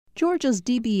Georgia's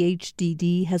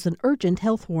DBHDD has an urgent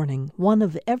health warning. 1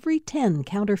 of every 10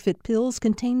 counterfeit pills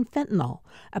contain fentanyl,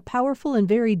 a powerful and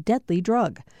very deadly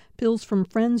drug. Pills from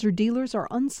friends or dealers are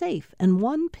unsafe, and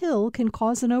 1 pill can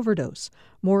cause an overdose.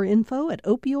 More info at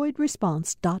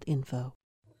opioidresponse.info.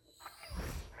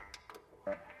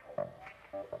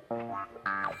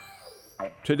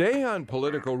 Today on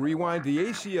Political Rewind, the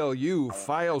ACLU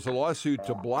files a lawsuit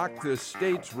to block the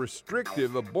state's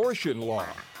restrictive abortion law.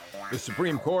 The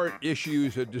Supreme Court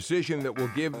issues a decision that will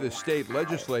give the state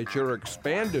legislature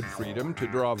expanded freedom to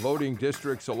draw voting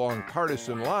districts along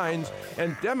partisan lines,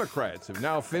 and Democrats have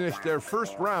now finished their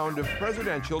first round of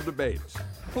presidential debates.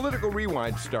 Political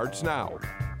Rewind starts now.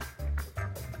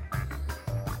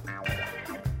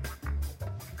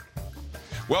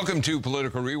 Welcome to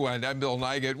Political Rewind. I'm Bill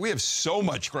Nigut. We have so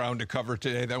much ground to cover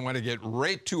today that I want to get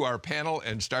right to our panel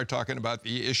and start talking about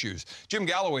the issues. Jim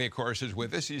Galloway, of course, is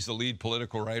with us. He's the lead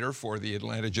political writer for the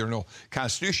Atlanta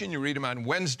Journal-Constitution. You read him on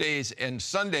Wednesdays and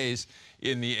Sundays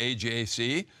in the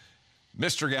AJC.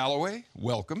 Mr. Galloway,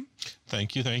 welcome.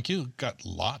 Thank you, thank you. Got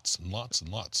lots and lots and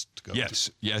lots to go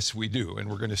to. Yes, we do. And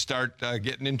we're going to start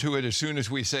getting into it as soon as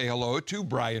we say hello to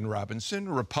Brian Robinson,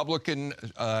 a Republican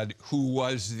who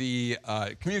was the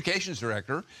communications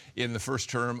director in the first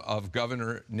term of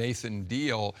Governor Nathan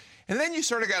Deal. And then you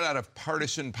sort of got out of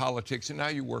partisan politics, and now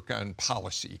you work on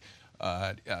policy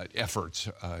efforts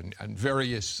on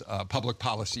various public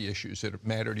policy issues that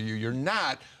matter to you. You're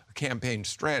not campaign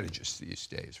strategist these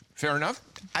days. Fair enough?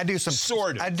 I do some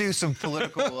sort of. I do some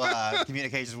political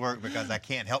communications work because I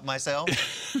can't help myself,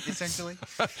 essentially.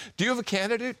 Do you have a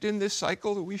candidate in this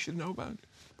cycle that we should know about?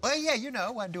 Well, yeah, you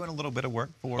know, I'm doing a little bit of work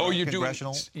for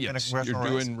congressional. Yes, you're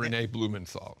doing Renee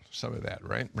Blumenthal, some of that,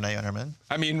 right? Renee Unterman.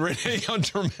 I mean, Renee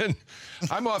Unterman.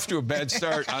 I'm off to a bad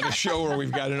start on a show where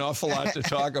we've got an awful lot to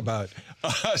talk about.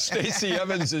 Stacey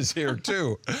Evans is here,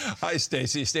 too. Hi,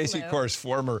 Stacey. Stacey, of course,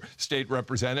 former state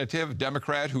representative,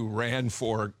 Democrat who ran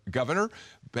for governor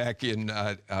back in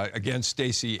against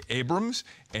Stacey Abrams,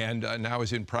 and now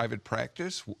is in private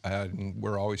practice. And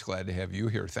we're always glad to have you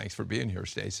here. Thanks for being here,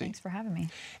 Stacey. Thanks for having me.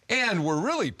 And we're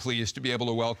really pleased to be able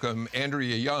to welcome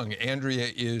Andrea Young. Andrea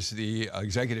is the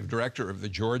executive director of the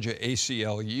Georgia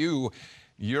ACLU.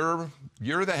 You're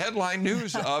the headline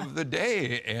news of the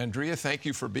day, Andrea. Thank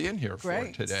you for being here for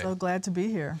today. So glad to be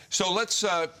here. So let's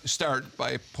start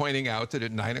by pointing out that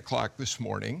at 9 o'clock this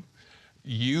morning,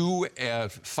 you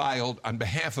have filed, on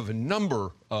behalf of a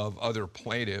number of other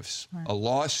plaintiffs, a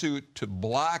lawsuit to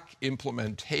block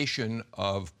implementation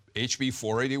of HB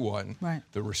 481,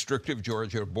 the restrictive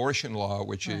Georgia abortion law,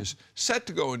 which is set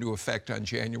to go into effect on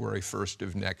January 1st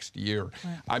of next year.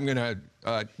 I'm going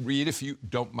to read, if you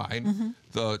don't mind,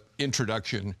 the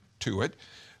introduction to it.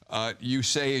 You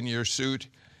say in your suit,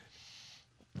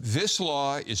 "This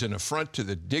law is an affront to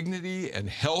the dignity and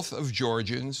health of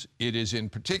Georgians. It is in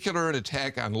particular an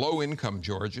attack on low-income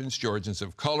Georgians, Georgians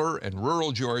of color, and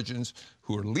rural Georgians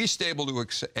who are least able to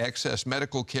access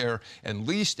medical care and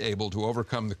least able to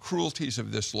overcome the cruelties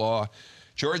of this law.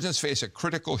 Georgians face a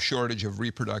critical shortage of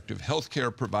reproductive health care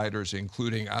providers,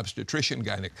 including obstetrician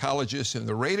gynecologists, and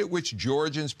the rate at which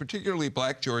Georgians, particularly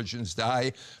black Georgians,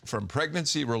 die from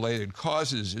pregnancy-related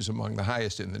causes is among the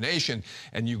highest in the nation."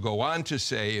 And you go on to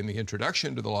say in the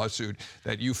introduction to the lawsuit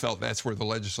that you felt that's where the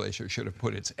legislature should have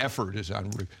put its effort, is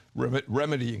on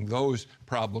remedying those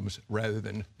problems rather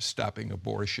than stopping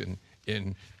abortion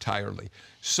entirely.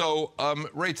 So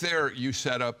right there, you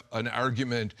set up an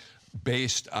argument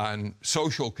based on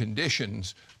social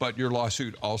conditions, but your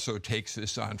lawsuit also takes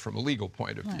this on from a legal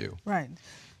point of view. Right.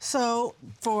 So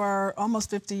for almost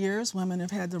 50 years, women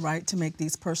have had the right to make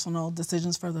these personal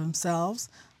decisions for themselves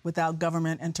without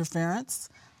government interference.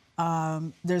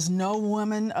 There's no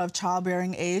woman of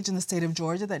childbearing age in the state of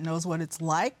Georgia that knows what it's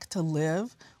like to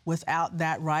live without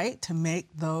that right to make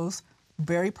those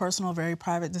very personal, very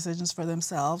private decisions for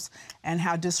themselves, and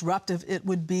how disruptive it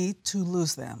would be to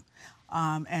lose them.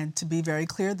 And to be very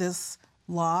clear, this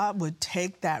law would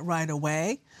take that right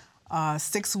away.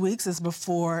 6 weeks is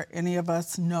before any of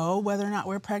us know whether or not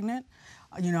we're pregnant.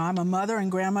 You know, I'm a mother and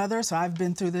grandmother, so I've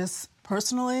been through this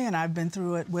personally, and I've been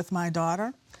through it with my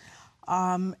daughter.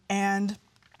 And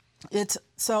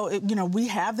you know, we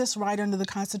have this right under the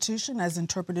Constitution as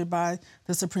interpreted by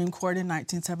the Supreme Court in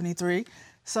 1973.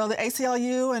 So the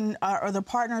ACLU and our other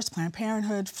partners, Planned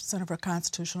Parenthood, Center for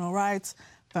Constitutional Rights,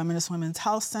 Feminist Women's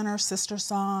Health Center, Sister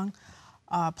Song,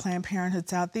 Planned Parenthood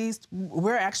Southeast,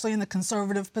 we're actually in the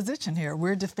conservative position here.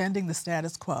 We're defending the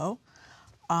status quo.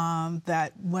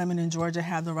 that women in Georgia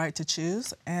have the right to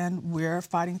choose, and we're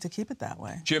fighting to keep it that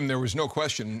way. Jim, there was no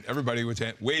question. Everybody was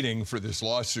waiting for this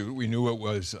lawsuit. We knew it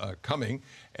was coming,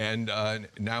 and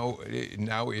now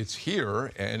it's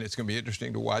here, and it's going to be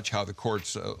interesting to watch how the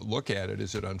courts look at it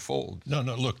as it unfolds. No,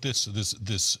 look, this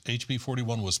HB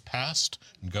 41 was passed,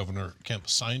 and Governor Kemp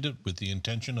signed it with the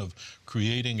intention of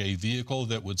creating a vehicle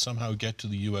that would somehow get to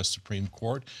the U.S. Supreme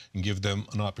Court and give them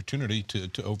an opportunity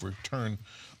to overturn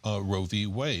Roe v.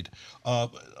 Wade.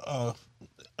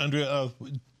 Andrea,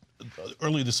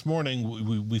 early this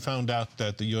morning, we found out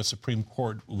that the U.S. Supreme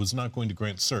Court was not going to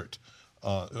grant cert,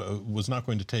 was not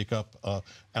going to take up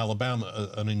Alabama,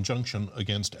 an injunction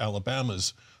against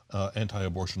Alabama's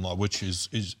anti-abortion law, which is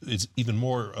even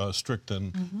more strict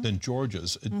than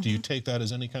Georgia's. Do you take that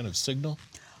as any kind of signal?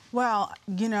 Well,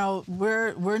 you know,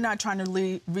 we're not trying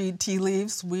to read tea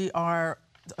leaves. We are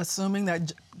assuming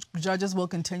that judges will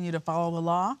continue to follow the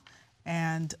law,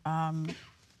 and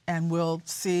we'll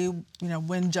see, you know,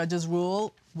 when judges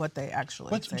rule, what they actually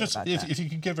say about that. If you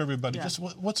could give everybody just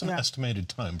what's an estimated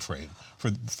time frame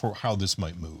for how this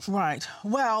might move? Right.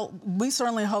 Well, we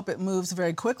certainly hope it moves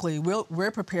very quickly.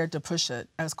 We're prepared to push it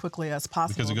as quickly as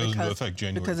possible. Because it goes into effect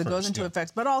January 1st. Because it goes into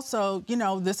effect. But also, you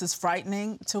know, this is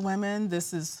frightening to women.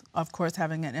 This is, of course,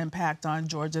 having an impact on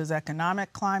Georgia's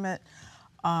economic climate.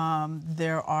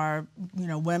 There are, you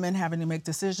know, women having to make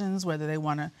decisions whether they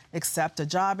want to accept a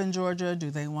job in Georgia,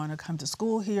 do they want to come to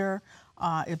school here,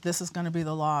 if this is going to be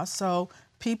the law. So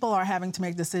people are having to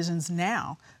make decisions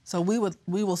now. So we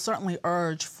will certainly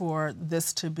urge for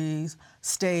this to be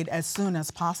stayed as soon as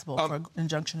possible for an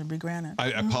injunction to be granted. I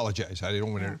apologize. I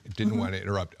didn't want to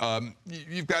interrupt.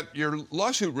 You've got your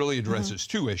lawsuit really addresses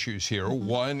two issues here.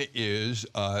 One is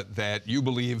that you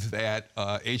believe that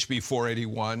HB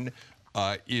 481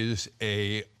 is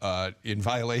in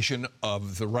violation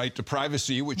of the right to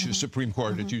privacy, which the Supreme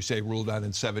Court, as you say, ruled on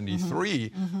in 73,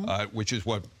 which is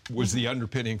what was the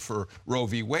underpinning for Roe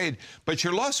v. Wade. But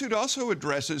your lawsuit also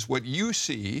addresses what you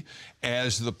see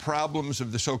as the problems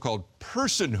of the so-called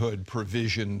personhood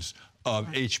provisions of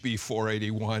HB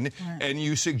 481, and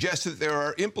you suggest that there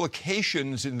are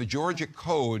implications in the Georgia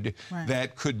Code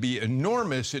that could be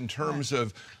enormous in terms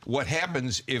of what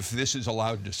happens if this is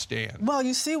allowed to stand. Well,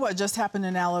 you see what just happened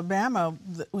in Alabama,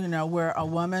 you know, where a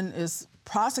woman is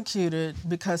prosecuted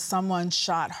because someone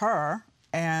shot her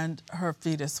and her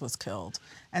fetus was killed.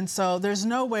 And so there's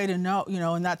no way to know, you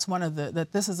know, and that's one of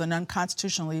that this is an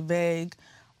unconstitutionally vague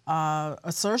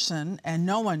assertion, and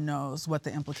no one knows what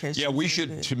the implications are. Yeah, we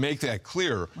should, to make that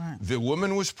clear, the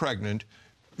woman was pregnant.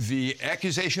 The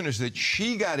accusation is that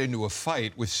she got into a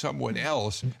fight with someone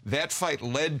else. That fight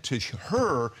led to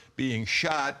her being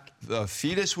shot. The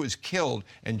fetus was killed,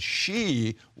 and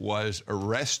she was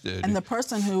arrested. And the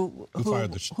person who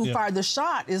fired the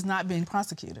shot is not being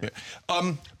prosecuted.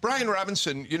 Brian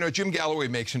Robinson, you know, Jim Galloway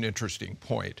makes an interesting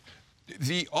point.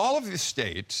 All of the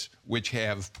states which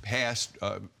have passed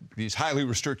these highly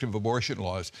restrictive abortion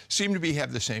laws seem to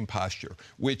have the same posture,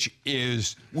 which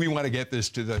is we want to get this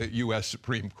to the U.S.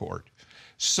 Supreme Court.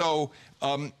 So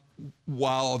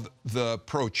while the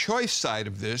pro-choice side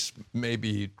of this may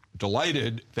be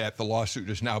delighted that the lawsuit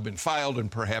has now been filed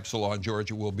and perhaps the law in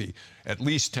Georgia will be at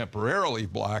least temporarily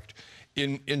blocked,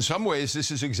 in some ways,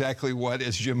 this is exactly what,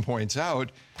 as Jim points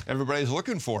out, everybody's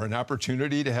looking for, an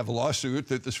opportunity to have a lawsuit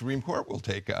that the Supreme Court will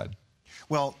take on.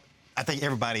 Well, I think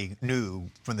everybody knew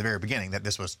from the very beginning that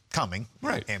this was coming.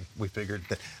 Right. And we figured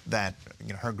that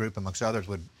you know, her group, amongst others,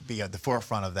 would be at the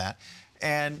forefront of that.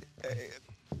 And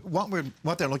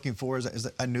what they're looking for is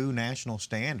a new national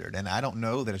standard. And I don't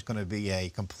know that it's going to be a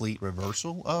complete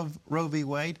reversal of Roe v.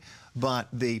 Wade, but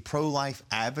the pro-life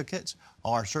advocates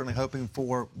are certainly hoping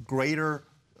for greater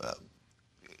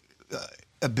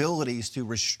abilities to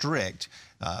restrict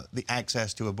the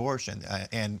access to abortion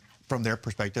and, from their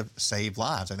perspective, save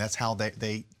lives. And that's how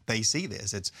they see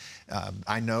this. It's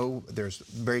I know there's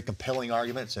very compelling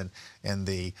arguments in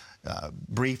the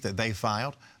brief that they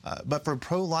filed, but for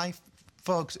pro-life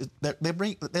folks,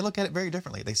 they look at it very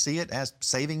differently. They see it as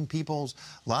saving people's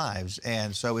lives,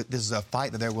 and so this is a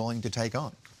fight that they're willing to take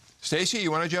on. Stacey, you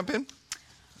want to jump in?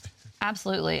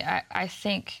 Absolutely. I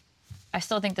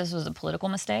still think this was a political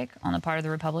mistake on the part of the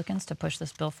Republicans to push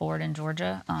this bill forward in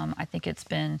Georgia. I think it's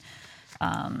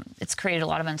created a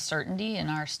lot of uncertainty in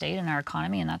our state and our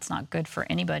economy, and that's not good for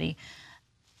anybody.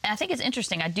 And I think it's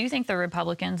interesting. I do think the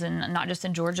Republicans, and not just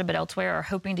in Georgia but elsewhere, are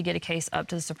hoping to get a case up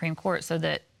to the Supreme Court so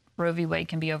that Roe v. Wade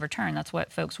can be overturned. That's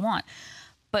what folks want.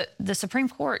 But the Supreme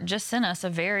Court just sent us a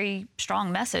very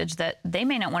strong message that they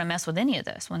may not want to mess with any of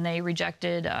this when they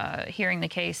rejected hearing the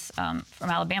case from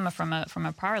Alabama from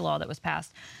a prior law that was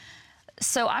passed.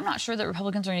 So I'm not sure that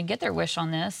Republicans are going to get their wish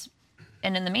on this.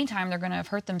 And in the meantime, they're going to have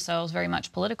hurt themselves very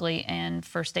much politically. And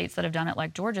for states that have done it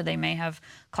like Georgia, they may have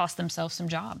cost themselves some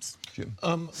jobs.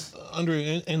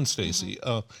 Andrea and Stacey,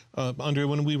 Andrea,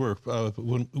 when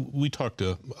we talked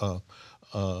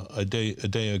a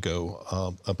day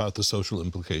ago about the social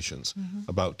implications,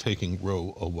 about taking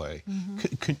Roe away,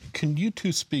 can you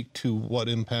two speak to what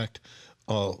impact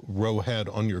Roe had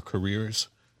on your careers?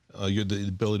 The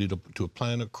ability to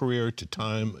plan a career, to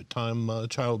time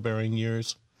childbearing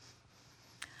years?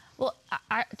 Well,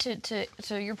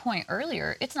 to your point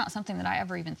earlier, it's not something that I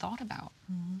ever even thought about.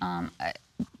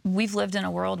 We've lived in a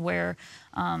world where,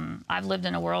 I've lived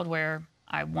in a world where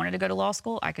I wanted to go to law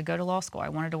school, I could go to law school. I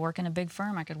wanted to work in a big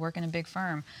firm, I could work in a big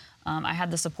firm. I had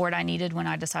the support I needed when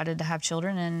I decided to have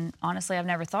children, and honestly, I've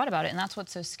never thought about it. And that's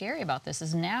what's so scary about this,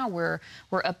 is now we're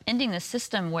upending the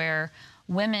system where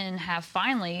women have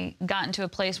finally gotten to a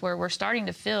place where we're starting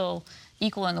to feel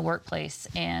equal in the workplace,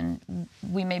 and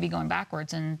we may be going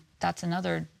backwards, and that's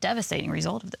another devastating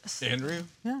result of this. Andrea?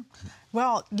 Yeah.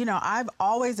 Well, I've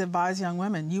always advised young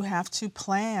women, you have to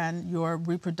plan your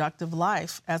reproductive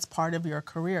life as part of your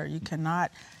career. You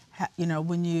cannot,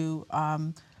 when you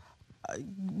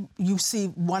see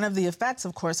one of the effects,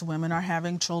 of course, women are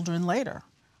having children later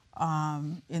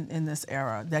in this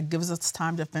era. That gives us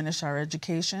time to finish our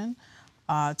education,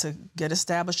 to get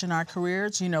established in our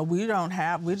careers.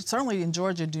 We certainly in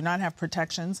Georgia do not have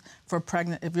protections for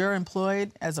pregnant. If you're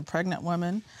employed as a pregnant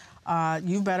woman,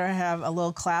 you better have a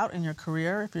little clout in your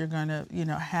career if you're going to,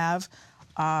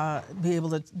 be able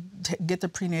to get the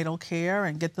prenatal care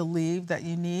and get the leave that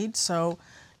you need. So,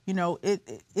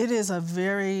 it is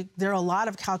there are a lot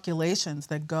of calculations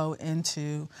that go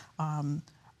into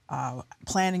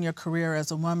planning your career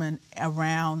as a woman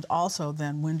around also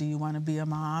then when do you want to be a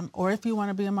mom, or if you want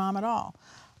to be a mom at all.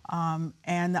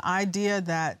 And the idea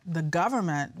that the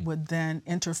government would then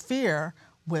interfere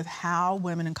with how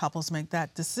women and couples make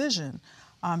that decision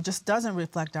just doesn't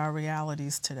reflect our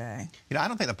realities today. I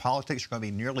don't think the politics are going to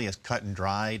be nearly as cut and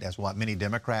dried as what many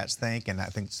Democrats think, and I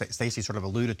think Stacey sort of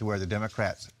alluded to where the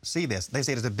Democrats see this. They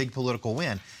say it as a big political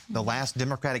win. The last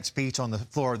Democratic speech on the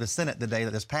floor of the Senate the day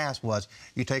that this passed was,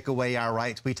 you take away our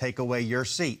rights, we take away your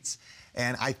seats.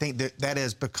 And I think that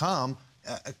has become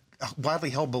a widely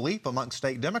held belief amongst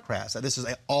state Democrats, that this is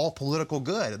all political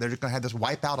good. They're just going to have this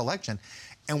wipeout election.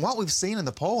 And what we've seen in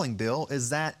the polling, Bill,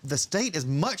 is that the state is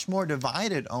much more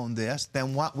divided on this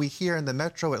than what we hear in the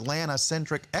metro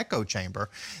Atlanta-centric echo chamber,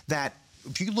 that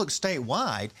if you look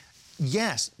statewide,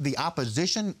 yes, the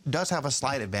opposition does have a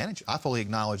slight advantage. I fully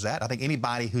acknowledge that. I think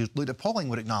anybody who's looked at polling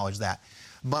would acknowledge that.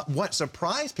 But what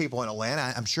surprised people in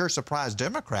Atlanta, I'm sure surprised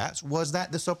Democrats, was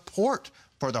that the support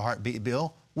for the heartbeat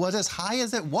bill was as high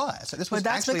as it was. This was but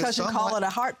that's because you call it a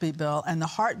heartbeat bill, and the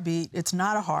heartbeat, it's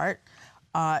not a heart.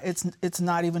 It's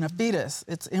not even a fetus.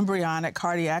 It's embryonic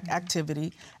cardiac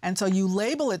activity. And so you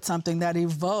label it something that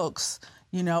evokes,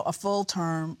 a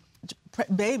full-term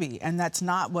baby, and that's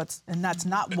not where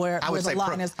the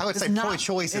line is. I would say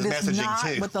pro-choice is messaging too. It is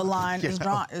not what the line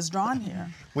is drawn here.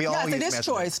 Yes, it is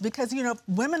choice, because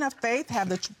women of faith have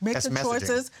make the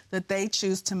choices that they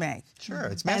choose to make. Sure,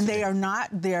 it's messaging. And they are not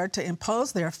there to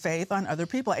impose their faith on other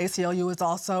people. ACLU is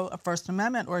also a First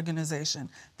Amendment organization,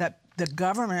 that the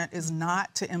government is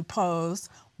not to impose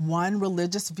one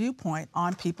religious viewpoint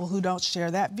on people who don't share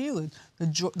that view.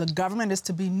 The government is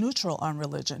to be neutral on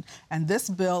religion. And this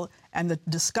bill and the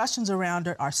discussions around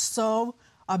it are so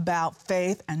about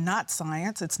faith and not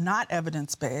science. It's not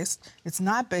evidence-based. It's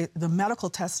not the medical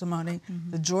testimony.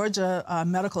 The Georgia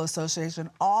Medical Association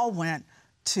all went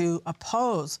to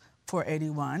oppose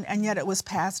 481, and yet it was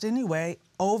passed anyway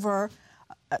over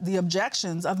the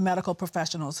objections of medical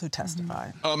professionals who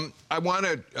testified. I want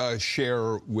to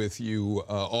share with you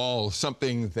all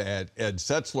something that Ed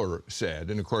Setzler said.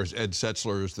 And of course, Ed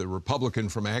Setzler is the Republican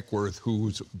from Ackworth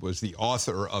who was the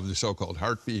author of the so-called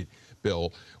heartbeat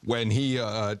bill. When he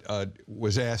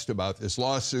was asked about this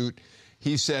lawsuit,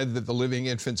 he said that the Living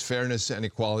Infants Fairness and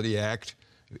Equality Act,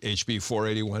 HB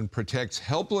 481, protects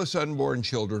helpless unborn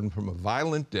children from a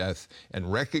violent death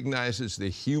and recognizes the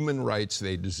human rights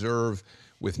they deserve.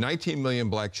 With 19 million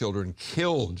black children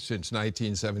killed since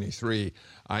 1973,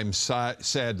 I'm sad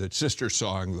that Sister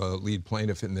Song, the lead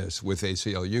plaintiff in this with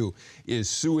ACLU, is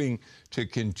suing to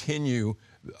continue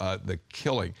the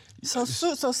killing. So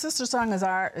Sister Song is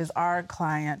our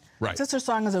client. Right. Sister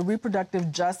Song is a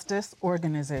reproductive justice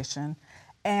organization,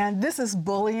 and this is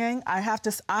bullying.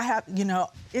 It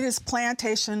is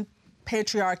plantation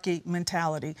patriarchy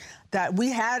mentality, that we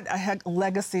had a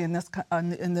legacy in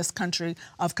this country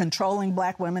of controlling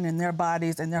black women in their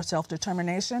bodies and their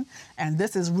self-determination, and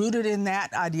this is rooted in that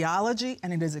ideology,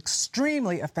 and it is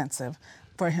extremely offensive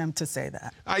for him to say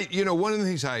that. One of the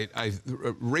things I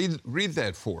read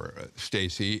that for,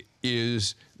 Stacey,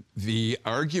 is the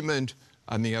argument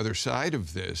on the other side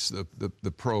of this,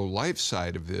 the pro-life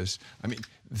side of this. I mean,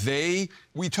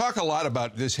 we talk a lot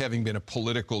about this having been a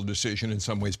political decision in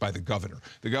some ways by the governor.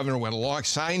 The governor went along,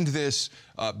 signed this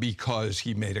because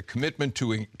he made a commitment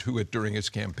to it during his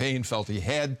campaign, felt he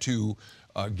had to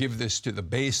give this to the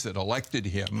base that elected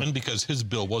him. And because his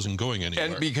bill wasn't going anywhere.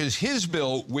 And because his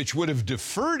bill, which would have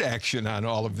deferred action on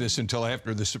all of this until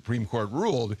after the Supreme Court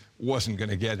ruled, wasn't going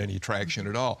to get any traction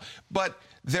at all. But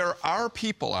there are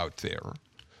people out there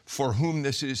for whom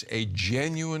this is a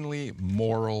genuinely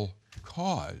moral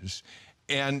cause.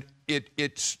 And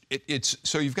it's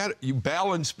so you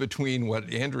balance between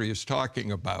what Andrea is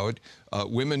talking about,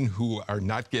 women who are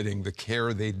not getting the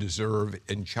care they deserve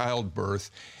in childbirth,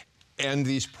 and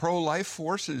these pro-life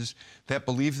forces that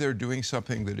believe they're doing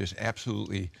something that is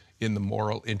absolutely in the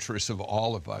moral interests of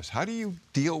all of us. How do you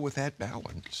deal with that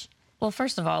balance? Well,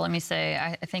 first of all, let me say,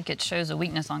 I think it shows a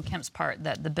weakness on Kemp's part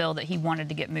that the bill that he wanted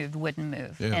to get moved wouldn't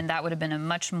move. Yeah. And that would have been a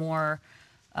much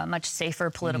safer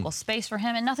political space for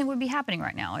him, and nothing would be happening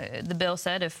right now. The bill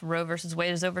said if Roe versus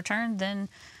Wade is overturned, then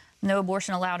no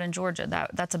abortion allowed in Georgia.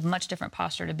 That's a much different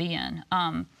posture to be in.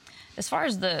 As far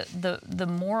as the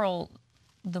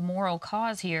moral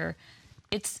cause here,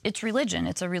 it's religion.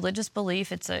 It's a religious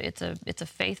belief. It's a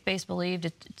faith-based belief.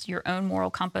 It's your own moral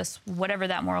compass. Whatever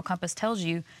that moral compass tells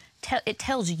you, it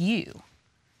tells you.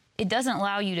 It doesn't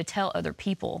allow you to tell other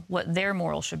people what their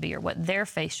moral should be or what their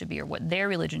faith should be or what their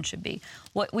religion should be.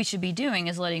 What we should be doing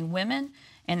is letting women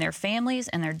and their families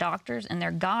and their doctors and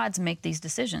their gods make these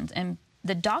decisions. And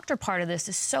the doctor part of this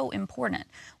is so important.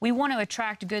 We want to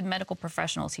attract good medical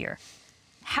professionals here.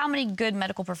 How many good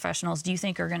medical professionals do you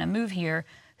think are going to move here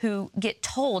who get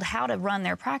told how to run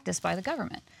their practice by the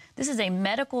government? This is a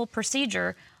medical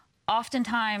procedure,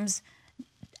 oftentimes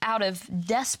out of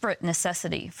desperate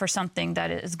necessity for something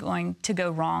that is going to go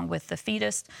wrong with the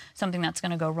fetus, something that's going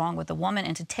to go wrong with the woman,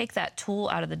 and to take that tool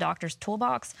out of the doctor's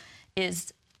toolbox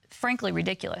is frankly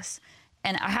ridiculous.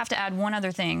 And I have to add one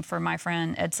other thing for my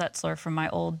friend Ed Setzler from my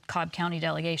old Cobb County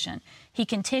delegation. He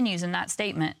continues in that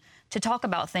statement to talk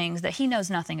about things that he knows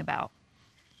nothing about.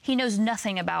 He knows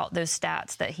nothing about those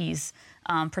stats that he's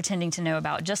pretending to know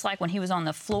about, just like when he was on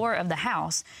the floor of the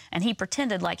House and he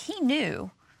pretended like he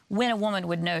knew when a woman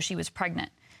would know she was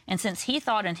pregnant. And since he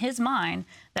thought in his mind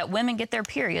that women get their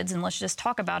periods, and let's just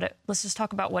talk about it, let's just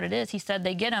talk about what it is. He said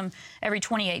they get them every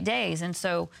 28 days. And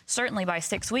so certainly by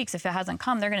 6 weeks, if it hasn't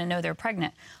come, they're going to know they're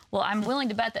pregnant. Well, I'm willing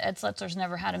to bet that Ed Setzler's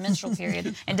never had a menstrual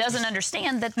period and doesn't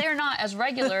understand that they're not as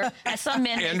regular as some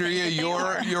men. Andrea,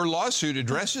 your lawsuit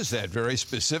addresses that very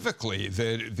specifically.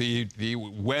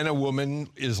 When a woman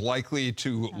is likely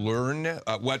to learn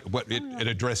it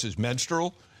addresses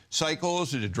menstrual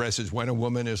cycles. It addresses when a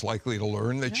woman is likely to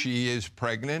learn that she is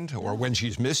pregnant, or when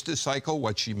she's missed a cycle,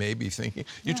 what she may be thinking.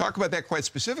 You talk about that quite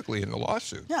specifically in the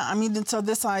lawsuit. Yeah, I mean, so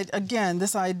this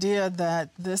idea that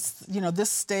this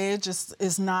stage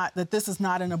is not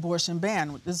an abortion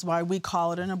ban. This is why we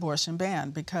call it an abortion ban,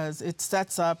 because it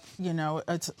sets up,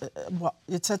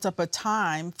 it sets up a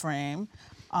time frame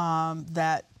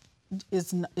that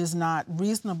is not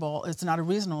reasonable. It's not a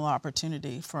reasonable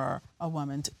opportunity for a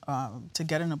woman to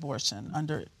get an abortion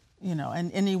under, and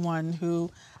anyone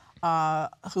who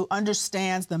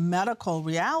understands the medical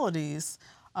realities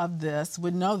of this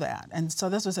would know that. And so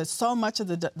this was so much of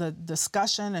the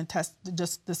discussion and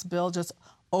this bill just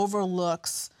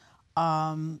overlooks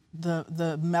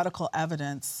the medical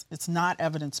evidence. It's not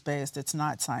evidence-based. It's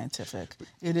not scientific.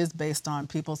 It is based on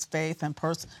people's faith and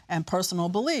personal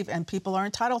belief, and people are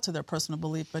entitled to their personal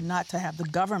belief, but not to have the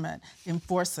government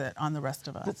enforce it on the rest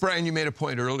of us. Brian, you made a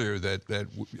point earlier that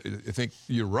I think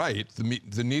you're right.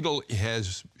 The needle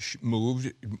has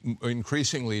moved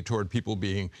increasingly toward people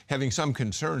having some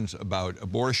concerns about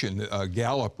abortion.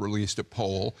 Gallup released a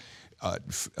poll,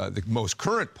 the most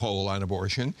current poll on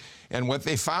abortion, and what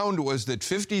they found was that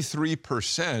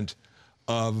 53%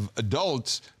 of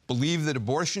adults believe that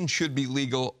abortion should be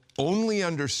legal only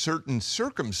under certain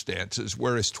circumstances,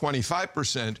 whereas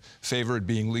 25% favored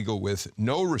being legal with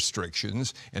no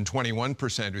restrictions, and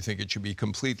 21% who think it should be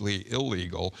completely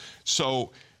illegal.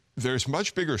 So there's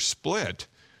much bigger split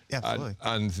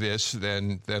on this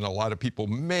than a lot of people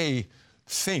may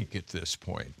think at this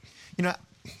point.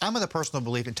 I'm of the personal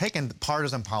belief in taking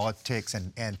partisan politics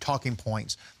and talking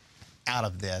points out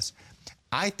of this.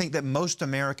 I think that most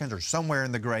Americans are somewhere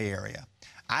in the gray area.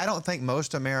 I don't think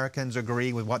most Americans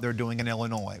agree with what they're doing in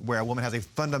Illinois, where a woman has a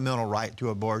fundamental right to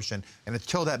abortion, and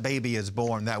until that baby is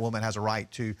born, that woman has a right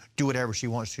to do whatever she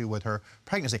wants to with her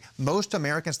pregnancy. Most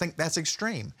Americans think that's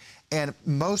extreme, and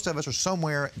most of us are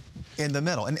somewhere in the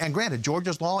middle. And granted,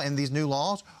 Georgia's law and these new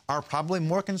laws are probably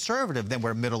more conservative than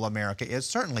where middle America is,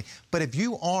 certainly. But if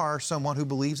you are someone who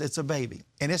believes it's a baby,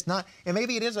 and it's not, and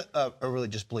maybe it is a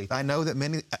religious belief. I know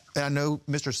that I know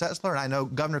Mr. Setzler and I know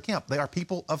Governor Kemp, they are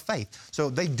people of faith. So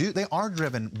they are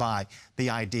driven by the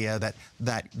idea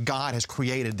that God has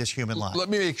created this human life. Let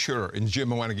me make sure, and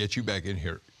Jim, I want to get you back in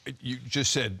here. You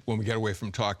just said when we get away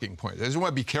from talking points. I just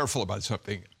want to be careful about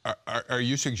something. Are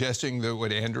you suggesting that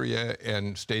what Andrea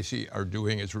and Stacey are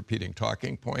doing is repeating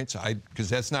talking points? Because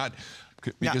that's not.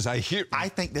 Because now, I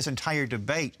think this entire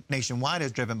debate nationwide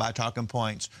is driven by talking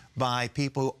points by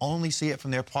people who only see it from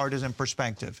their partisan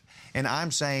perspective. And I'm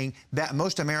saying that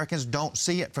most Americans don't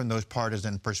see it from those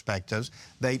partisan perspectives.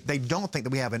 They don't think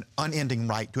that we have an unending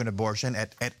right to an abortion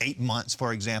at 8 months,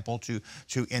 for example, to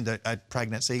end a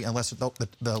pregnancy, unless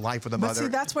the life of the mother. But see,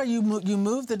 that's where you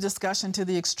move the discussion to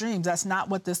the extremes. That's not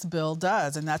what this bill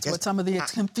does, and that's what some of the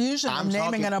confusion of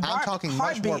naming an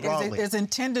heartbeat is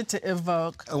intended to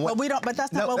evoke. But we don't. But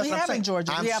that's not what we have in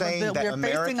Georgia. We have a bill. We're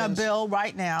facing a bill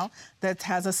right now that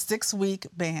has a 6-week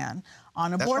ban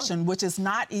on abortion, which is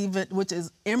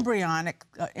embryonic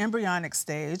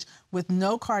stage with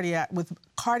no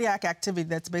cardiac activity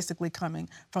that's basically coming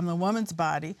from the woman's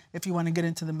body. If you want to get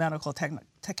into the medical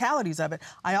technicalities of it,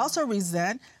 I also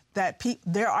resent that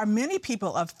there are many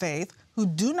people of faith who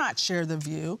do not share the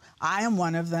view. I am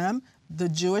one of them. The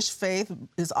Jewish faith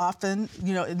is often,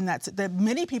 and that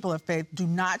many people of faith do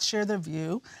not share the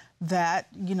view that,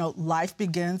 life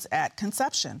begins at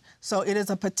conception. So it is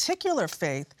a particular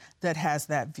faith that has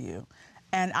that view.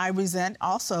 And I resent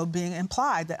also being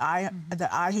implied that I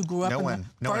who grew up in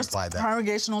the first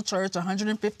congregational church,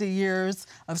 150 years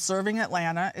of serving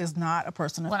Atlanta, is not a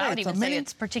person of faith. Well, I would even say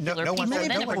it's particular people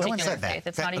in a particular faith.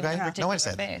 It's not even a particular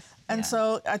faith. And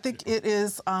so I think it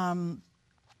is...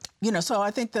 so I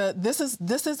think that this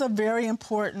is a very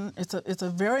important. It's a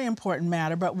very important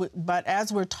matter. But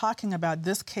as we're talking about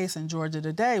this case in Georgia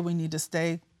today, we need to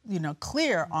stay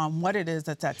clear on what it is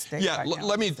that's at stake. Yeah, right now.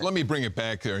 let me bring it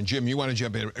back there. And Jim, you want to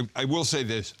jump in? I will say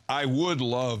this: I would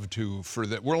love to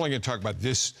we're only going to talk about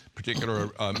this particular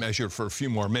measure for a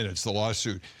few more minutes, the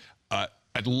lawsuit.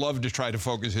 I'd love to try to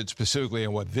focus it specifically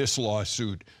on what this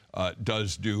lawsuit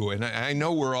does do. And I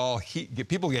know we're all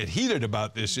people get heated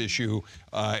about this issue,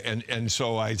 and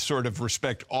so I sort of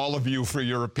respect all of you for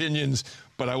your opinions,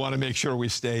 but I want to make sure we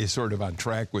stay sort of on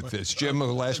track with this. Jim, the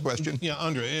last question. Yeah,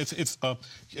 Andre,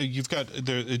 you've got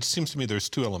there. It seems to me there's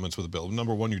two elements with the bill.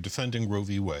 Number one, you're defending Roe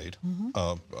v. Wade,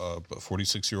 a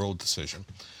 46-year-old decision.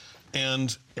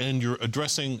 And you're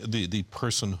addressing the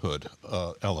personhood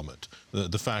element,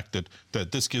 the fact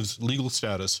that this gives legal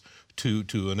status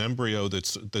to an embryo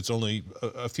that's only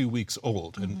a few weeks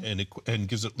old, and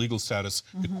gives it legal status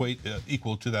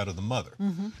equal to that of the mother.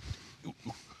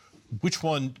 Which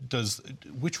one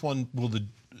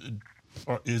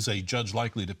is a judge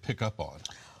likely to pick up on?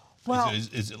 Well,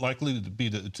 is it likely to be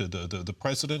the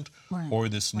president, or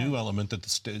this new element that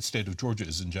the state of Georgia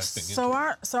is injecting into?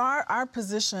 Our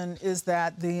position is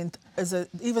that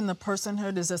even the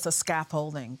personhood is just a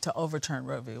scaffolding to overturn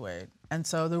Roe v. Wade, and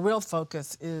so the real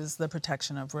focus is the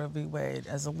protection of Roe v. Wade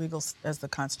as the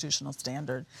constitutional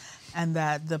standard, and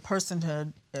that the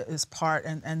personhood is part,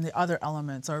 and the other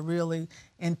elements are really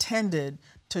intended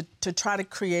to try to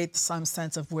create some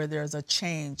sense of where there's a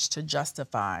change to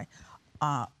justify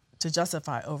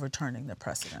overturning the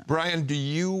precedent. Brian, do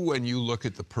you, when you look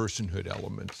at the personhood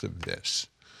elements of this,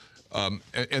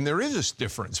 and there is this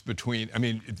difference between,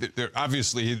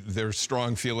 obviously there's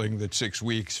strong feeling that 6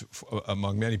 weeks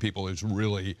among many people is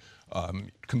really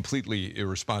completely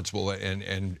irresponsible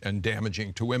and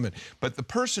damaging to women. But the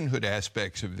personhood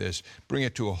aspects of this bring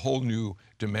it to a whole new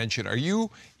dimension. Are you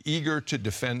eager to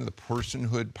defend the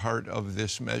personhood part of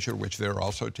this measure, which they're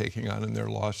also taking on in their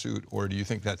lawsuit, or do you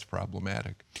think that's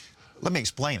problematic? Let me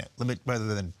explain it,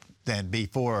 rather than be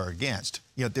for or against.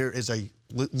 There is a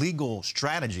legal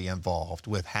strategy involved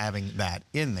with having that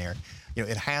in there.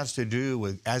 It has to do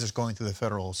with, as it's going through the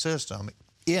federal system,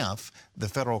 if the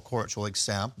federal courts will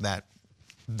accept that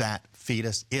that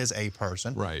fetus is a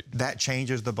person. Right. That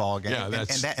changes the ballgame.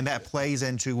 Yeah, and that plays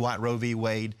into what Roe v.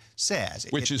 Wade says.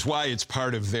 Which is why it's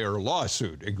part of their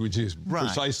lawsuit, which is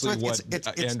precisely what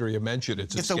Andrea mentioned.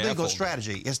 It's a legal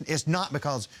strategy. It's not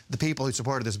because the people who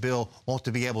supported this bill want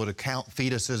to be able to count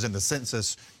fetuses in the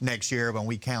census next year when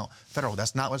we count federal.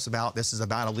 That's not what it's about. This is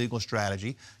about a legal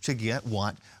strategy to get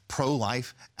what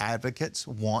pro-life advocates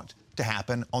want to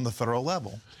happen on the federal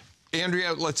level.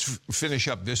 Andrea, let's finish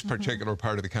up this particular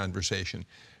part of the conversation.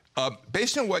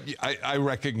 Based on what I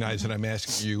recognize that I'm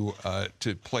asking you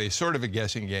to play sort of a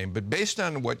guessing game, but based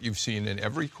on what you've seen in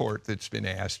every court that's been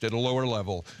asked at a lower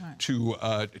level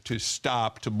to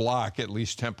stop, to block, at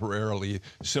least temporarily,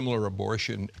 similar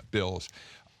abortion bills,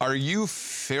 are you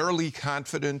fairly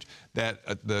confident that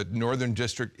the Northern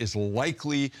District is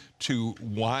likely to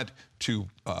want to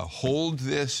hold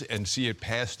this and see it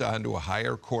passed on to a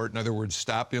higher court? In other words,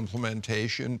 stop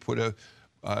implementation, put a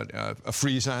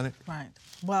freeze on it? Right.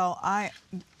 Well, I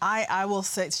will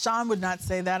say, Sean would not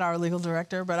say that, our legal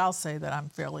director, but I'll say that I'm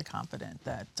fairly confident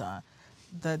that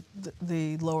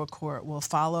the lower court will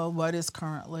follow what is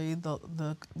currently the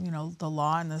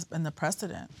law and the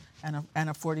precedent, and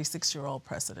a 46-year-old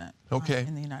precedent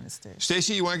in the United States.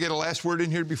 Stacey, you want to get a last word in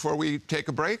here before we take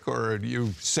a break, or are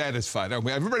you satisfied? I mean,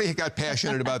 everybody got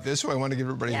passionate about this, so I want to give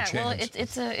everybody a chance. Well,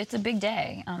 it's a big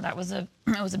day. It was a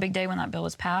big day when that bill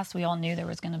was passed. We all knew there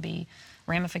was going to be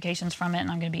ramifications from it, and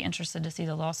I'm going to be interested to see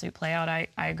the lawsuit play out. I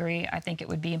agree. I think it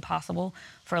would be impossible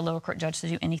for a lower court judge to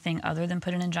do anything other than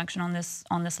put an injunction on this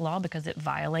law, because it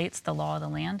violates the law of the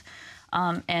land.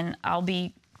 And I'll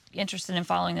be interested in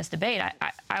following this debate.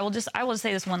 I will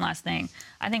say this one last thing.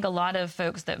 I think a lot of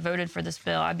folks that voted for this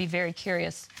bill, I'd be very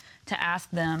curious to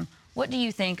ask them, what do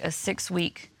you think a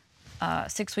six-week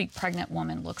pregnant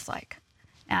woman looks like?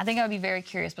 And I think I would be very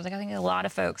curious, because I think a lot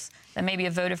of folks that maybe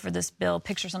have voted for this bill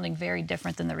picture something very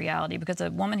different than the reality, because a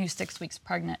woman who's 6 weeks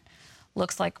pregnant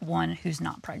looks like one who's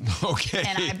not pregnant. Okay.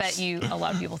 And I bet you a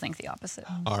lot of people think the opposite.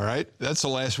 All right. That's the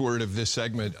last word of this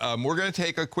segment. We're going to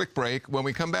take a quick break. When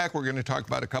we come back, we're going to talk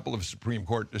about a couple of Supreme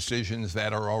Court decisions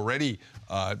that are already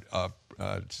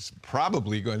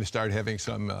probably going to start having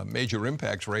some major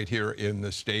impacts right here in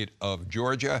the state of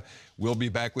Georgia. We'll be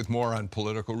back with more on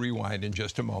Political Rewind in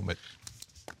just a moment.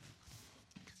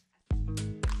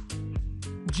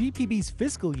 GPB's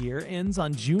fiscal year ends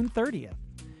on June 30th.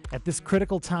 At this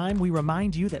critical time, we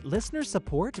remind you that listener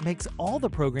support makes all the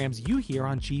programs you hear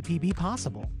on GPB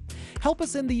possible. Help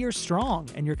us end the year strong,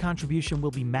 and your contribution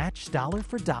will be matched dollar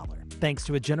for dollar, thanks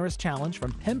to a generous challenge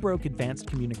from Pembroke Advanced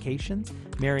Communications,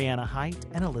 Mariana Height,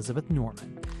 and Elizabeth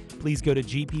Norman. Please go to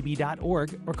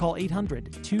gpb.org or call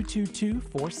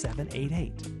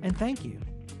 800-222-4788. And thank you.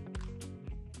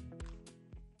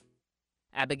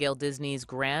 Abigail Disney's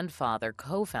grandfather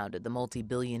co-founded the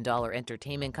multi-billion-dollar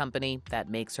entertainment company that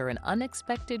makes her an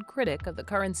unexpected critic of the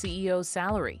current CEO's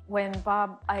salary. When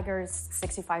Bob Iger's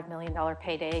 $65 million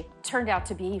payday turned out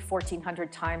to be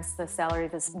 1,400 times the salary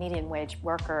of his median wage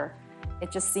worker,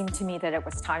 it just seemed to me that it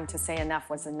was time to say enough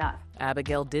was enough.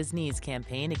 Abigail Disney's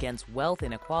campaign against wealth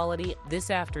inequality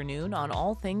this afternoon on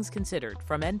All Things Considered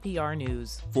from NPR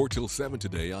News. 4 till 7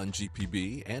 today on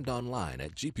GPB and online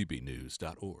at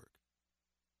gpbnews.org.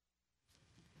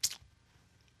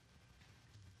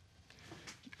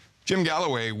 Jim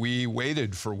Galloway, we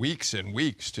waited for weeks and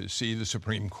weeks to see the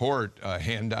Supreme Court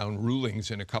hand down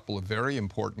rulings in a couple of very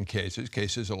important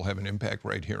cases that will have an impact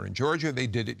right here in Georgia. They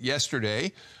did it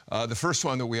yesterday. The first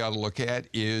one that we ought to look at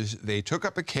is they took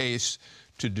up a case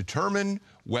to determine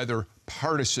whether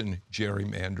partisan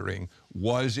gerrymandering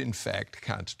was in fact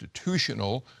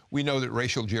constitutional. We know that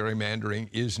racial gerrymandering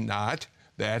is not.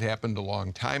 That happened a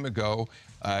long time ago.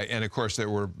 And of course, there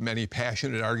were many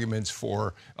passionate arguments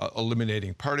for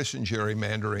eliminating partisan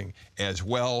gerrymandering as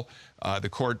well. The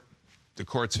court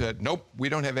said, nope, we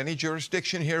don't have any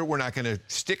jurisdiction here. We're not going to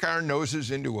stick our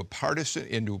noses into a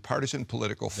partisan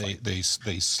political fight. They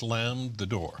slammed the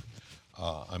door.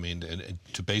 I mean, and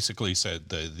to basically said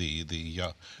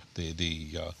the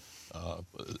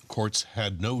courts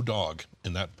had no dog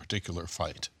in that particular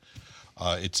fight.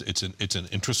 It's an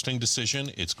interesting decision.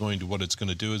 What it's going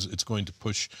to do is it's going to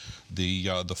push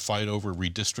the fight over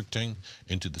redistricting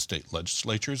into the state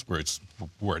legislatures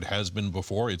where it has been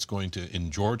before. It's going to,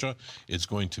 in Georgia, it's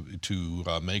going to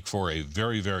make for a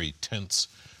very, very tense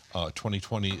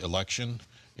 2020 election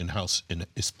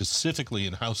specifically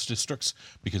in House districts,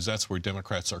 because that's where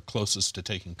Democrats are closest to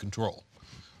taking control.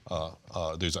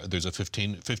 There's a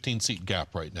 15 seat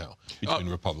gap right now between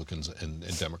Republicans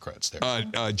and Democrats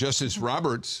there. Justice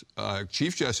Roberts,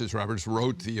 Chief Justice Roberts,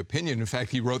 wrote the opinion. In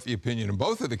fact, he wrote the opinion in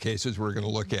both of the cases we're going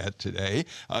to look at today,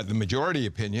 the majority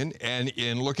opinion. And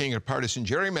in looking at partisan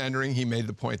gerrymandering, he made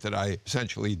the point that I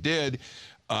essentially did.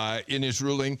 In his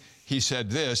ruling, he said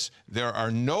this: there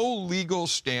are no legal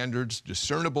standards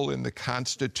discernible in the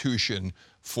Constitution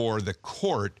for the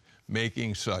court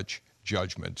making such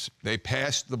judgments. They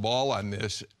passed the ball on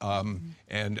this,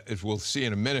 and as we'll see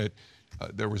in a minute,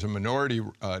 there was a minority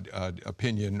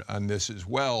opinion on this as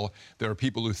well. There are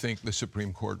people who think the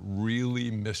Supreme Court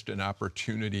really missed an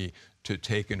opportunity to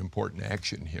take an important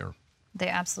action here. They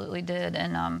absolutely did,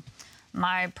 and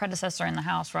my predecessor in the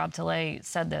House, Rob Tilley,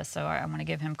 said this, so I want to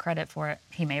give him credit for it.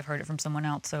 He may have heard it from someone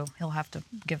else, so he'll have to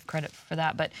give credit for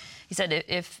that. But he said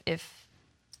if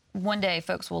one day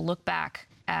folks will look back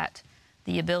at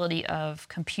the ability of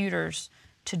computers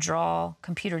to draw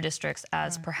computer districts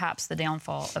as perhaps the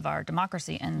downfall of our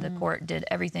democracy, and the court did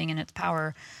everything in its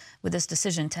power with this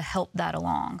decision to help that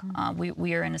along.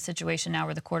 We are in a situation now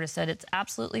where the court has said it's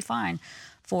absolutely fine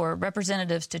for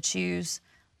representatives to choose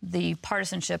the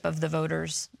partisanship of the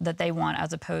voters that they want,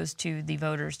 as opposed to the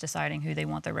voters deciding who they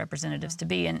want their representatives to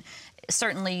be. And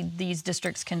certainly these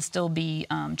districts can still be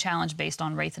challenged based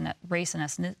on race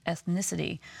and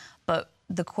ethnicity, but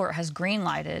the court has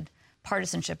green-lighted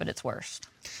partisanship at its worst.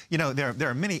 You know, there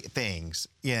are many things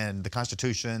in the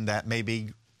Constitution that maybe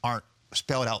aren't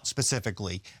spelled out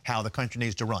specifically how the country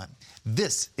needs to run.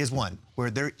 This is one where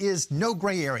there is no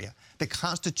gray area. The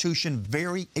Constitution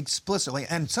very explicitly,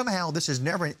 and somehow this is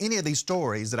never in any of these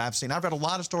stories that I've seen. I've read a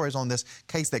lot of stories on this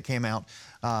case that came out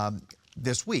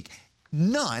this week.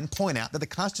 None point out that the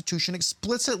Constitution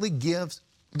explicitly gives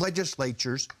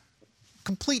legislatures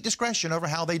complete discretion over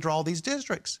how they draw these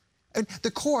districts. And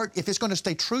the court, if it's going to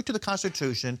stay true to the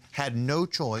Constitution, had no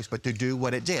choice but to do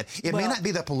what it did. It may not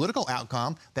be the political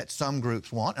outcome that some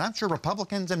groups want, and I'm sure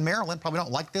Republicans in Maryland probably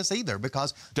don't like this either,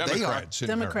 because Democrats they are...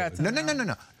 Democrats.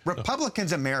 No.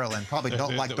 Republicans in Maryland probably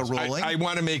don't like the ruling. I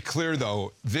want to make clear,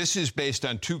 though, this is based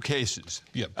on two cases.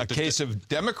 A case of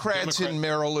Democrats in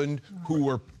Maryland who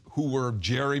were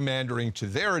gerrymandering to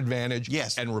their advantage,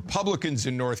 and Republicans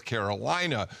in North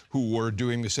Carolina who were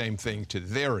doing the same thing to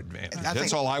their advantage.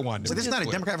 That's all I wanted to This is not a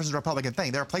Democrat versus Republican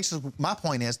thing. There are places, my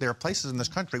point is, there are places in this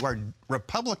country where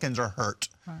Republicans are hurt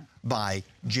by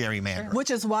gerrymandering.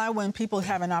 Which is why when people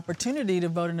have an opportunity to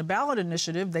vote in a ballot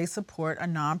initiative, they support a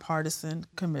nonpartisan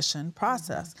commission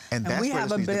process. And that's we where have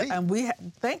this a needs to bill, be.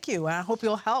 and thank you. I hope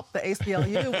you'll help the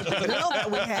ACLU with the bill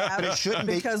that we have. But it shouldn't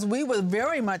be. Because we would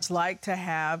very much like to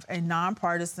have a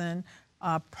nonpartisan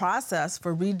process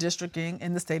for redistricting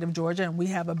in the state of Georgia, and we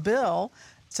have a bill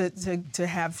to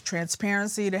have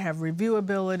transparency, to have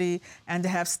reviewability, and to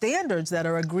have standards that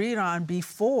are agreed on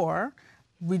before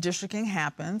redistricting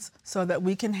happens, so that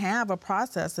we can have a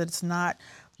process that's not,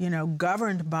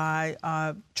 governed by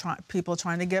people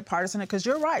trying to get partisan. Because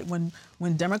you're right,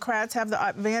 when Democrats have the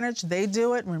advantage, they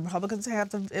do it. When Republicans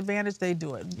have the advantage, they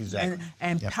do it. Exactly.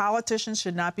 And politicians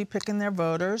should not be picking their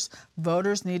voters.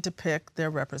 Voters need to pick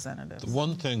their representatives. The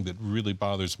one thing that really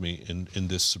bothers me in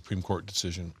this Supreme Court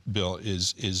decision, Bill,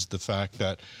 is the fact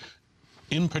that,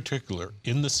 in particular,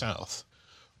 in the South,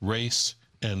 race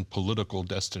and political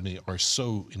destiny are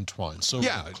so entwined, so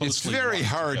closely. It's very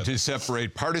hard together. to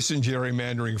separate partisan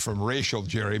gerrymandering from racial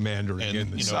gerrymandering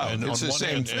in the South. And it's the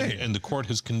same thing. And the court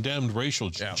has condemned racial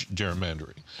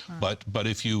gerrymandering. But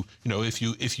if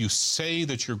you say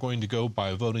that you're going to go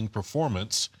by voting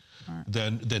performance,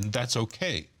 then that's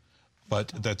okay.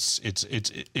 But it's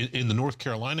in the North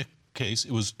Carolina case,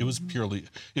 it was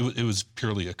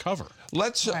purely a cover.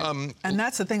 Let's and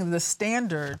that's the thing. The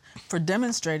standard for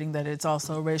demonstrating that it's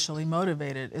also racially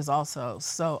motivated is also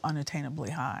so unattainably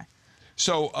high.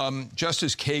 So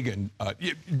Justice Kagan,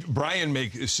 Brian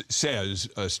says,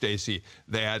 Stacey,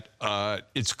 that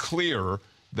it's clear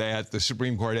that the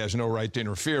Supreme Court has no right to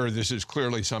interfere. This is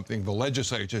clearly something the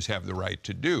legislatures have the right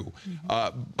to do.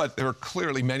 But there are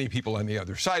clearly many people on the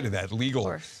other side of that,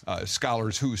 legal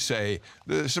scholars, who say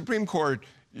the Supreme Court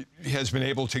has been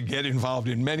able to get involved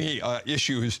in many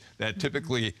issues that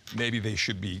typically maybe they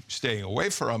should be staying away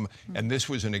from. And this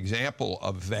was an example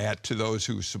of that to those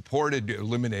who supported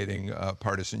eliminating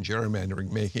partisan gerrymandering,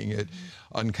 making it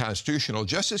unconstitutional.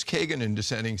 Justice Kagan, in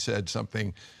dissenting, said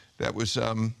something that was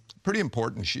pretty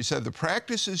important. She said, the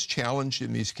practices challenged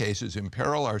in these cases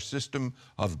imperil our system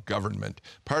of government.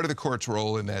 Part of the court's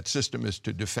role in that system is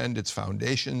to defend its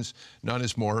foundations. None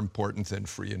is more important than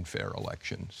free and fair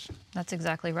elections. That's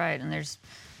exactly right. And there's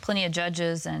plenty of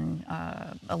judges and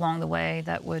along the way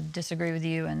that would disagree with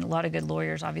you, and a lot of good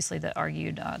lawyers, obviously, that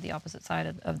argued the opposite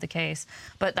side of the case.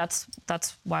 But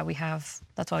that's why we have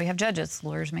judges.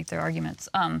 Lawyers make their arguments.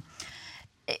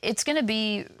 It's going to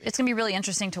be really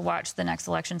interesting to watch the next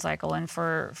election cycle, and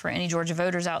for any Georgia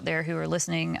voters out there who are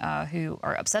listening, who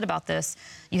are upset about this,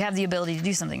 you have the ability to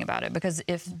do something about it. Because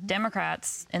if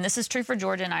Democrats, and this is true for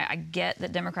Georgia, and I get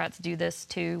that Democrats do this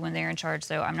too when they're in charge,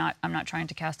 so I'm not trying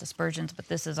to cast aspersions, but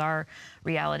this is our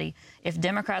reality. If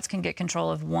Democrats can get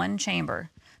control of one chamber,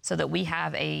 so that we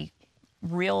have a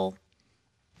real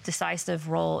decisive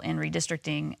role in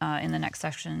redistricting in the next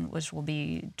session, which will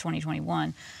be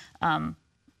 2021.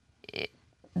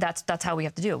 That's how we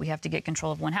have to do it. We have to get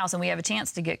control of one house, and we have a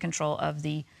chance to get control of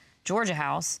the Georgia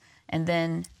House, and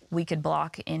then we could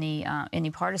block any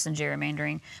partisan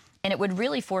gerrymandering. And it would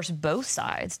really force both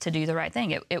sides to do the right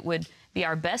thing. It would be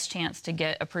our best chance to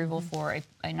get approval for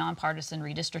a nonpartisan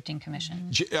redistricting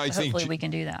commission. Hopefully we can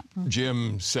do that.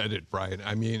 Jim said it right.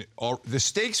 I mean, the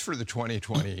stakes for the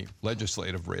 2020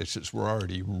 legislative races were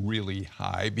already really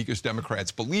high because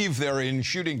Democrats believe they're in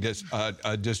shooting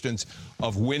distance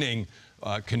of winning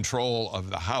control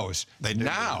of the House. They do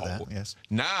that, yes.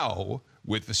 Now,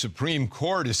 with the Supreme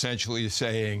Court essentially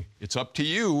saying it's up to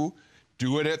you,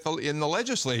 do it in the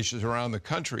legislatures around the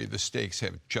country, the stakes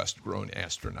have just grown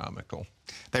astronomical.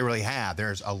 They really have.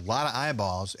 There's a lot of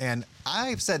eyeballs. And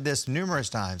I've said this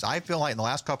numerous times. I feel like in the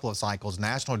last couple of cycles,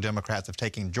 national Democrats have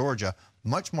taken Georgia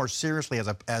much more seriously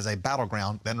as a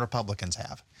battleground than Republicans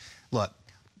have. Look,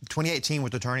 2018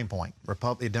 was the turning point.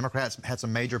 The Democrats had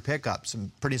some major pickups,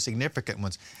 some pretty significant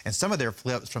ones, and some of their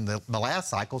flips from the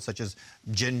last cycle, such as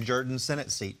Jen Jordan's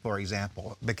Senate seat, for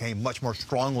example, became much more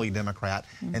strongly Democrat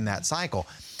in that cycle.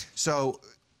 So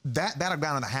that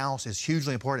battleground in the House is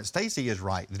hugely important. Stacey is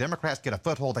right. The Democrats get a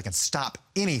foothold that can stop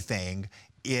anything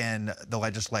in the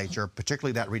legislature,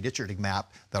 particularly that redistricting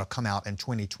map that'll come out in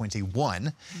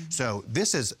 2021. So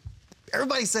this is,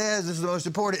 everybody says this is the most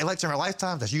important election of our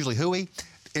lifetimes. That's usually hooey.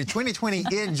 In 2020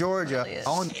 in Georgia, really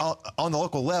on the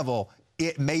local level,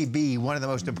 it may be one of the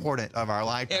most important of our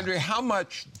lifetimes. Andrea, how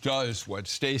much does what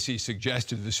Stacey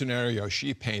suggested, the scenario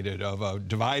she painted of a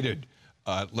divided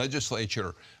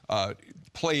legislature,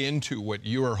 play into what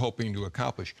you are hoping to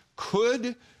accomplish?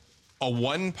 Could a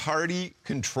one-party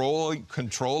control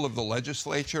of the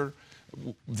legislature?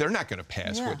 They're not going to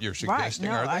pass what you're suggesting,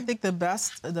 right. No, are they? I think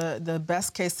the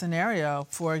best case scenario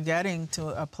for getting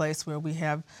to a place where we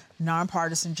have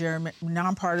nonpartisan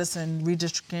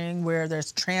redistricting, where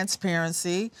there's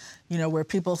transparency, where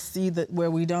people see that, where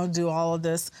we don't do all of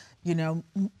this,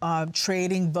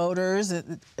 trading voters,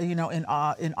 in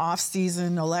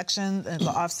off-season elections and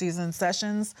off-season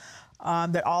sessions,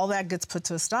 that all that gets put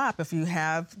to a stop if you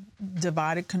have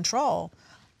divided control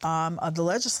of the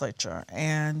legislature.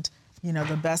 And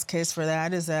the best case for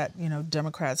that is that,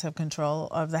 Democrats have control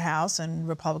of the House and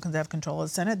Republicans have control of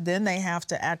the Senate. Then they have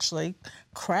to actually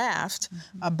craft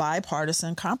a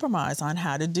bipartisan compromise on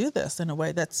how to do this in a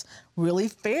way that's really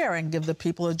fair and give the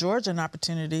people of Georgia an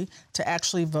opportunity to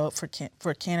actually vote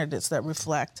for candidates that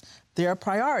reflect their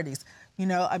priorities.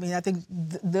 I think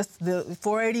the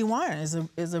 481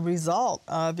 is a result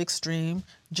of extreme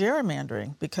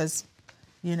gerrymandering because,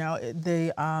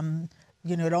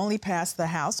 it only passed the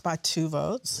House by 2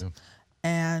 votes,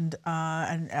 and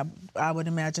I would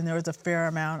imagine there was a fair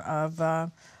amount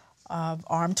of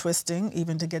arm twisting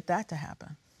even to get that to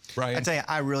happen. Right. I tell you,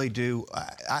 I really do.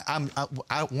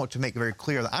 I want to make it very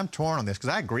clear that I'm torn on this because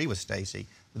I agree with Stacey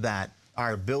that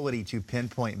our ability to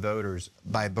pinpoint voters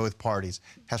by both parties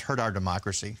has hurt our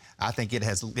democracy. I think it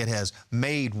has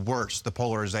made worse the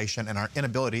polarization and our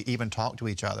inability to even talk to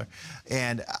each other.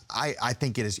 And I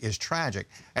think it is tragic.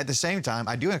 At the same time,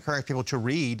 I do encourage people to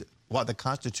read what the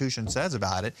Constitution says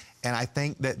about it, and I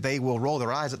think that they will roll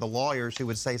their eyes at the lawyers who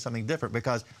would say something different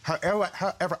because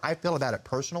however I feel about it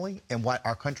personally and what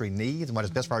our country needs and what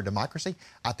is best for our democracy,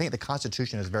 I think the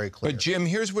Constitution is very clear. But Jim,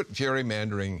 here's what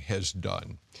gerrymandering has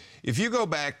done. If you go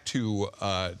back to,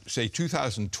 say,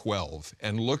 2012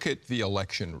 and look at the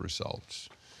election results,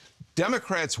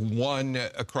 Democrats won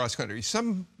across the country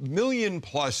some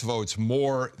million-plus votes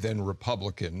more than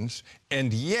Republicans,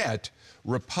 and yet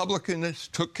Republicans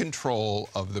took control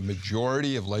of the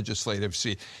majority of legislative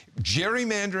seats.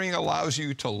 Gerrymandering allows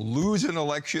you to lose an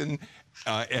election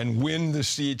and win the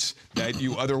seats that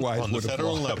you otherwise on would the have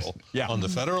federal lost. level. Yeah. On the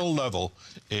federal level,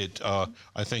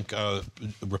 I think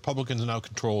Republicans now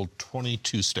control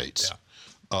 22 states.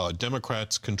 Yeah.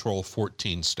 Democrats control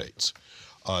 14 states.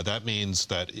 That means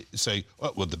that, say,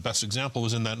 well, the best example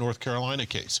was in that North Carolina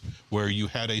case, where you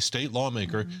had a state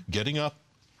lawmaker getting up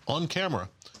on camera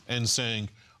and saying,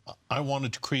 I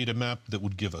wanted to create a map that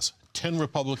would give us 10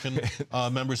 Republican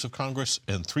members of Congress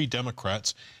and 3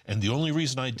 Democrats, and the only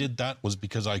reason I did that was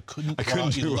because I couldn't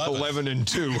do 11 and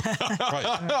 2.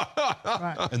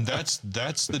 Right. And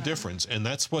that's the difference, and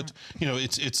that's what, you know,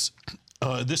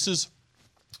 this is,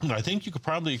 and I think you could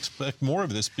probably expect more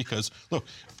of this because, look,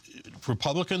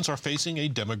 Republicans are facing a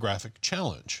demographic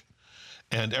challenge.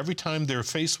 And every time they're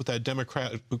faced with that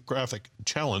demographic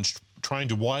challenge, trying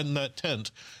to widen that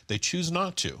tent, they choose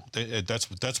not to.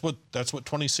 That's what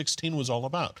 2016 was all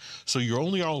about. So your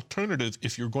only alternative,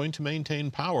 if you're going to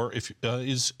maintain power,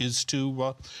 is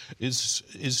to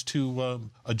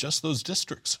adjust those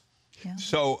districts. Yeah.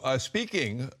 So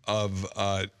speaking of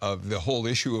the whole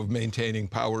issue of maintaining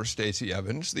power, Stacey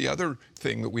Evans, the other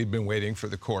thing that we've been waiting for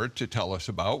the court to tell us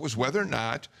about was whether or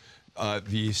not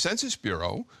the Census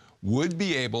Bureau would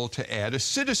be able to add a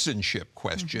citizenship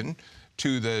question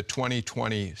to the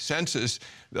 2020 census.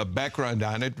 The background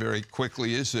on it very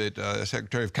quickly is that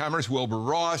Secretary of Commerce Wilbur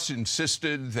Ross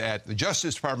insisted that the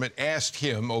Justice Department asked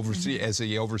him, as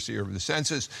the overseer of the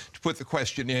census, to put the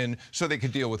question in so they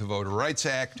could deal with the Voter Rights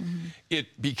Act.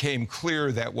 It became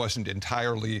clear that wasn't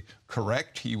entirely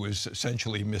correct. He was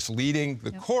essentially misleading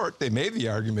the court. They made the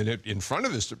argument in front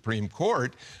of the Supreme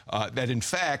Court that, in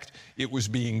fact, it was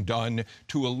being done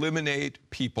to eliminate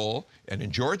people, and in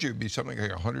Georgia it would be something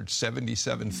like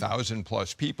 177,000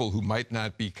 plus people who might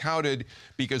not be counted,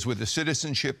 because with the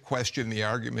citizenship question, the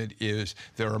argument is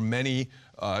there are many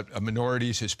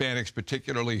minorities, Hispanics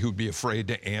particularly, who'd be afraid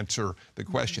to answer the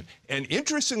question. And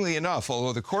interestingly enough,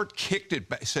 although the court kicked it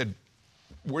back, said,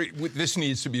 this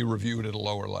needs to be reviewed at a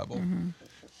lower level.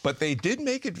 But they did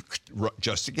make it,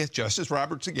 Justice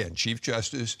Roberts, again, Chief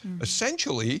Justice,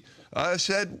 essentially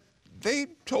said they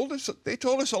told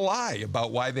us a lie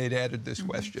about why they'd added this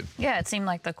question. Yeah, it seemed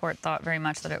like the court thought very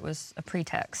much that it was a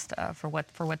pretext for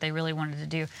what they really wanted to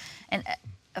do. And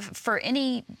for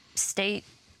any state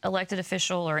elected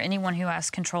official or anyone who has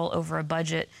control over a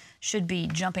budget should be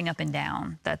jumping up and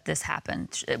down that this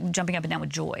happened, jumping up and down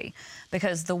with joy.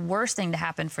 Because the worst thing to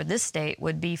happen for this state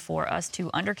would be for us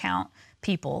to undercount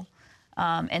people,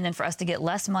 and then for us to get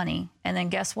less money. And then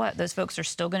guess what? Those folks are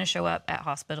still going to show up at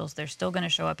hospitals. They're still going to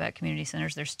show up at community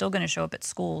centers. They're still going to show up at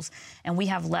schools. And we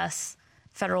have less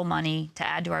federal money to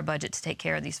add to our budget to take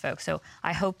care of these folks. So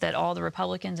I hope that all the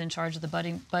Republicans in charge of the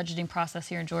budgeting process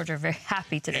here in Georgia are very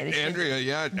happy today. Andrea,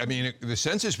 yeah, I mean, the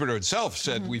Census Bureau itself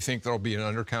said we think there'll be an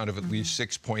undercount of at least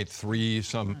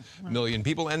 6.3 million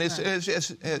people. And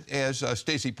as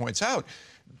Stacey points out,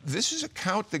 this is a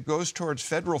count that goes towards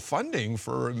federal funding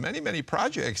for many, many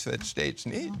projects that states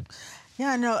need.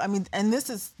 Yeah, no, I mean, and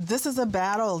this is a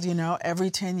battle, you know,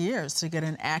 every 10 years to get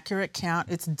an accurate count.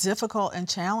 It's difficult and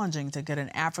challenging to get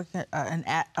an accurate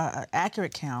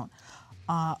count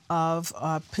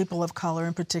of people of color,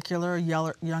 in particular,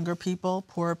 younger people,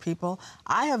 poorer people.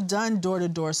 I have done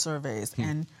door-to-door surveys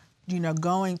and, you know,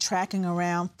 tracking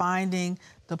around, finding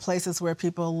the places where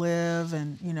people live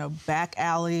and, you know, back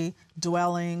alley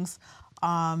dwellings.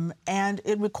 And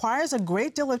it requires a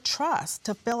great deal of trust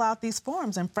to fill out these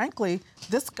forms. And frankly,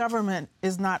 this government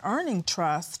is not earning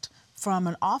trust from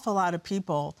an awful lot of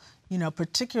people, you know,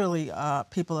 particularly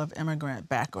people of immigrant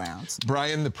backgrounds.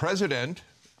 Brian, the president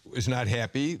is not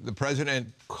happy. The president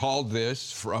called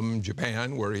this from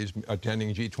Japan, where he's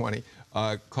attending G20,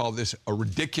 called this a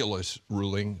ridiculous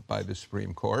ruling by the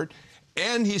Supreme Court.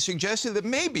 And he suggested that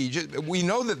maybe, we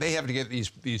know that they have to get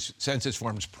these census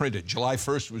forms printed. July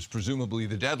 1st was presumably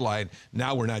the deadline.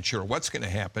 Now we're not sure what's going to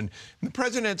happen. And the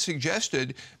president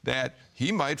suggested that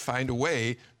he might find a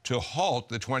way to halt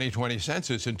the 2020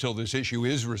 census until this issue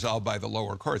is resolved by the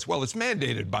lower courts. Well, it's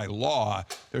mandated by law.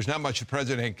 There's not much the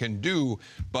president can do,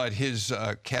 but his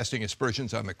casting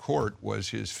aspersions on the court was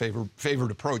his favored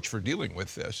approach for dealing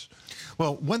with this.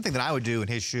 Well, one thing that I would do in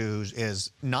his shoes is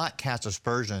not cast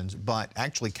aspersions, but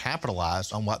actually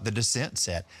capitalize on what the dissent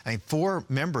said. I mean, 4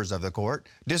 members of the court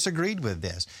disagreed with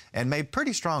this and made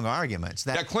pretty strong arguments.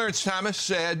 That Clarence Thomas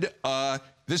said,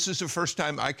 this is the first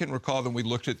time I can recall that we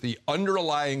looked at the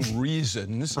underlying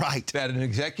reasons that an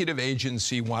executive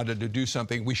agency wanted to do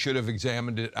something. We should have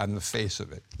examined it on the face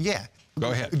of it. Yeah.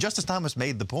 Go ahead. Justice Thomas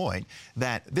made the point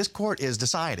that this court is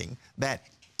deciding that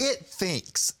it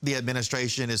thinks the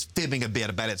administration is fibbing a bit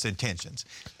about its intentions,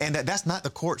 and that's not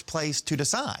the court's place to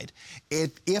decide.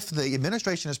 If the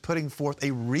administration is putting forth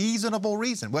a reasonable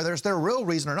reason, whether it's their real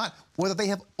reason or not, whether they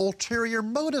have ulterior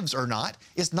motives or not,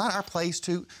 it's not our place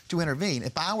to intervene.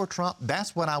 If I were Trump,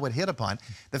 that's what I would hit upon.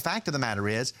 The fact of the matter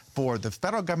is, for the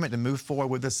federal government to move forward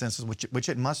with the census, which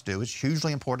it must do, is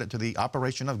hugely important to the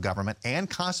operation of government and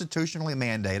constitutionally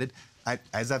mandated.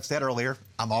 As I've said earlier,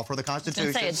 I'm all for the Constitution. I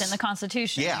was gonna say, it's in the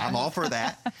Constitution. Yeah, I'm all for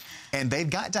that. And they've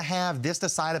got to have this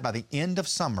decided by the end of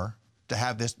summer to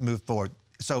have this move forward.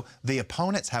 So the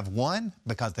opponents have won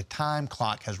because the time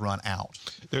clock has run out.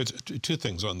 There's two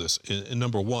things on this.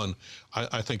 Number one,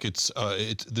 I think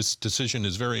this decision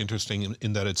is very interesting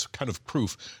in that it's kind of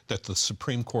proof that the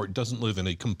Supreme Court doesn't live in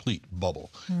a complete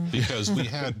bubble, because we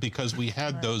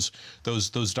had those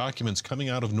documents coming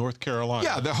out of North Carolina.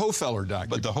 Yeah, the Hofeller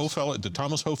documents. But the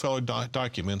Thomas Hofeller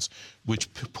documents,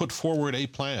 which put forward a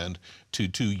plan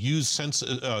to use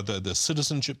the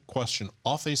citizenship question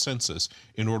off a census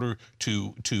in order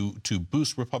to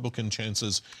boost Republican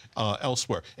chances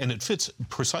elsewhere. And it fits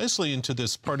precisely into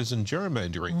this partisan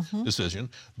gerrymandering decision,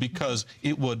 because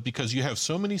you have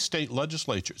so many state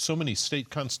legislatures, so many state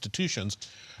constitutions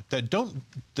that don't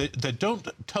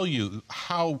tell you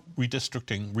how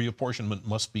redistricting, reapportionment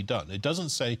must be done. It doesn't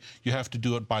say you have to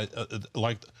do it by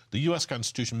like the U.S.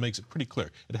 Constitution makes it pretty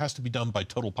clear. It has to be done by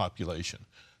total population.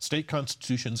 State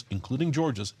constitutions, including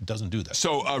Georgia's, doesn't do that.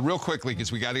 So real quickly,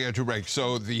 because we got to get to a break.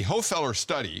 So the Hofeller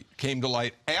study came to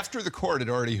light after the court had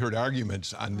already heard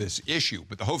arguments on this issue.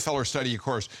 But the Hofeller study, of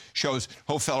course, shows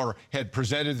Hofeller had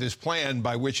presented this plan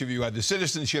by which, if you had the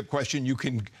citizenship question, you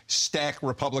can stack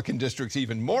Republican districts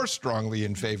even more strongly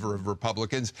in favor of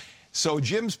Republicans. So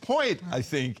Jim's point, I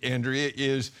think, Andrea,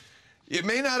 is it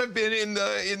may not have been in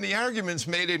the arguments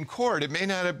made in court. It may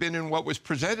not have been in what was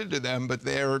presented to them, but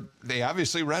they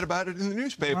obviously read about it in the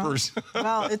newspapers.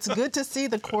 Well, it's good to see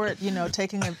the court,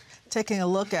 taking a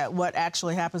look at what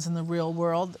actually happens in the real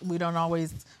world. We don't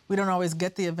always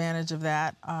get the advantage of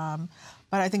that.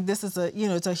 But I think this is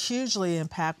it's a hugely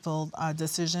impactful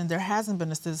decision. There hasn't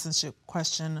been a citizenship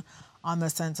question on the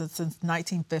census since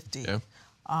 1950. Yeah.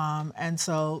 And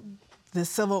so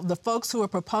the folks who are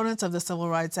proponents of the Civil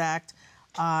Rights Act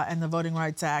and the Voting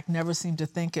Rights Act never seemed to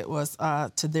think it was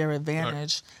to their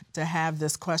advantage to have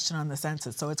this question on the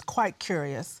census. So it's quite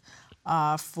curious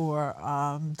for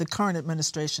the current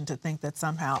administration to think that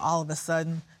somehow all of a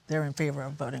sudden they're in favor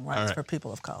of voting rights for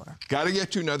people of color. Got to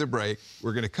get to another break.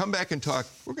 We're going to come back and talk.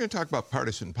 We're going to talk about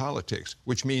partisan politics,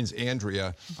 which means,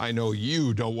 Andrea, I know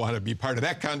you don't want to be part of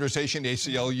that conversation. The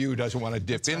ACLU doesn't want to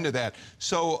dip into that.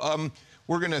 So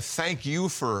we're going to thank you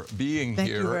for being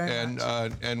here,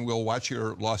 and we'll watch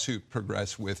your lawsuit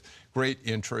progress with great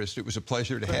interest. It was a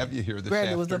pleasure to have you here this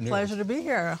afternoon. It was a pleasure to be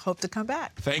here. I hope to come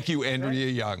back. Thank you, Andrea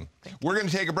Young. We're going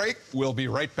to take a break. We'll be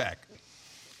right back.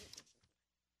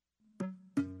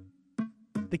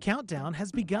 The countdown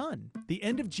has begun. The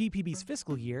end of GPB's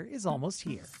fiscal year is almost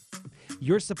here.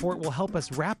 Your support will help us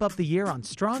wrap up the year on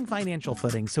strong financial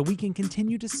footing so we can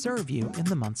continue to serve you in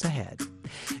the months ahead.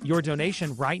 Your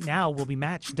donation right now will be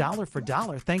matched dollar for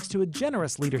dollar thanks to a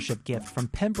generous leadership gift from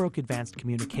Pembroke Advanced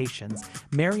Communications,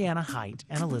 Mariana Height,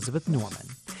 and Elizabeth Norman.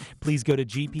 Please go to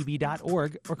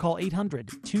gpb.org or call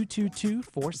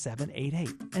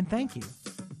 800-222-4788. And thank you.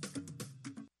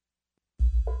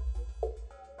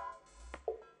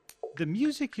 The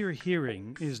music you're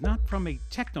hearing is not from a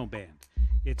techno band.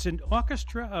 It's an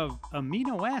orchestra of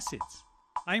amino acids.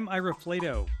 I'm Ira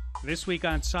Flato. This week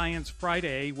on Science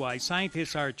Friday, why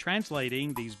scientists are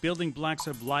translating these building blocks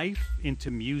of life into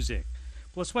music.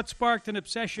 Plus, what sparked an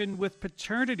obsession with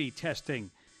paternity testing.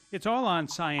 It's all on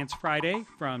Science Friday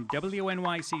from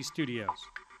WNYC Studios.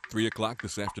 3 o'clock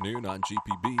this afternoon on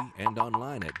GPB and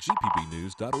online at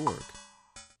gpbnews.org.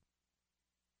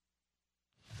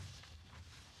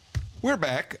 We're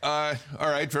back. All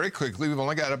right, very quickly. We've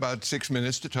only got about 6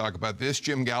 minutes to talk about this.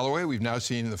 Jim Galloway, we've now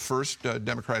seen the first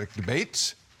Democratic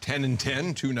debates, 10 and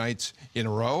 10, 2 nights in a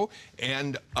row.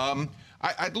 And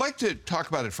I'd like to talk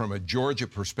about it from a Georgia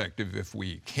perspective, if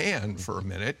we can, for a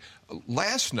minute.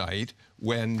 Last night,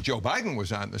 when Joe Biden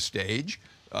was on the stage,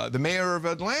 the mayor of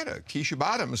Atlanta, Keisha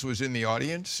Bottoms, was in the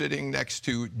audience sitting next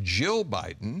to Jill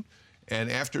Biden. And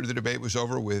after the debate was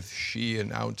over with, she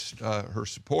announced her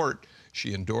support.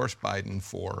 She endorsed Biden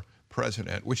for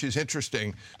president, which is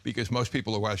interesting because most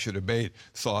people who watched the debate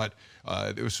thought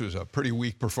this was a pretty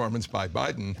weak performance by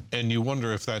Biden. And you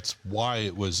wonder if that's why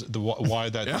it was why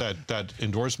that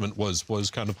endorsement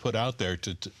was kind of put out there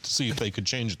to see if they could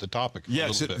change the topic.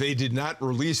 Yes, they did not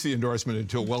release the endorsement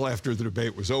until well after the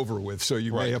debate was over with. So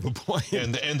you may have a point.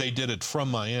 And they did it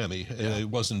from Miami. Yeah. It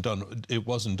wasn't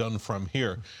done from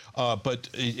here. But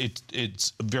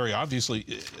it's very obviously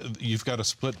you've got a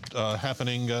split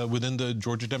happening within the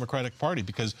Georgia Democratic Party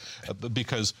because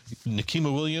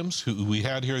Nikema Williams, who we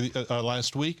had here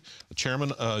last week, the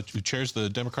chairman who chairs the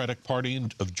Democratic Party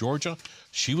of Georgia,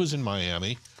 she was in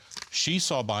Miami. She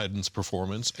saw Biden's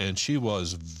performance, and she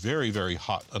was very, very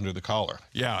hot under the collar.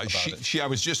 Yeah, I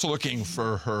was just looking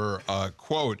for her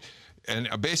quote. And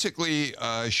basically,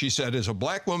 she said, as a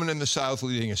black woman in the South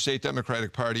leading a state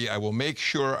Democratic Party, I will make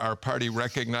sure our party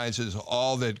recognizes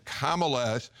all that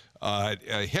Kamala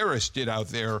Harris did out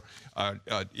there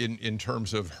in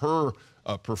terms of her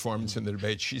performance in the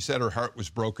debate. She said her heart was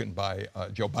broken by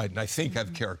Joe Biden. I think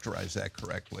I've characterized that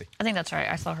correctly. I think that's right.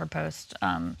 I saw her post.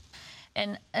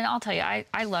 And I'll tell you,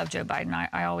 I love Joe Biden.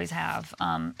 I always have.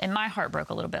 And my heart broke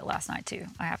a little bit last night, too,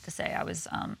 I have to say. I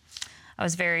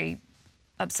was very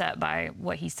upset by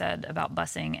what he said about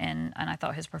busing, and I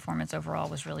thought his performance overall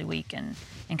was really weak and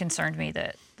concerned me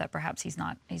that perhaps he's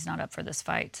not up for this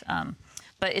fight.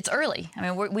 But it's early. I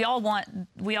mean, we all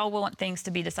want things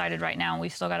to be decided right now, and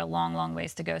we've still got a long, long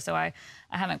ways to go. So I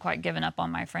haven't quite given up on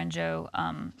my friend Joe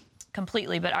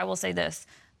completely. But I will say this.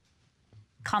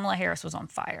 Kamala Harris was on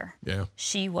fire. Yeah.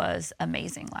 She was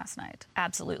amazing last night.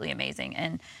 Absolutely amazing.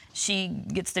 And she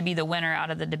gets to be the winner out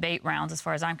of the debate rounds as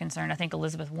far as I'm concerned. I think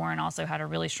Elizabeth Warren also had a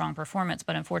really strong performance,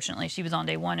 but unfortunately she was on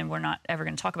day one, and we're not ever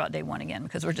going to talk about day one again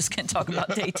because we're just going to talk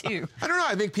about day two. I don't know.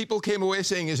 I think people came away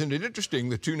saying, isn't it interesting,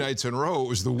 the 2 nights in a row, it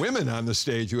was the women on the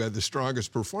stage who had the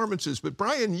strongest performances. But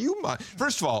Brian,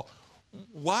 first of all,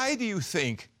 why do you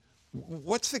think,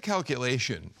 what's the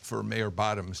calculation for Mayor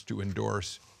Bottoms to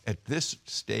endorse at this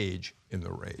stage in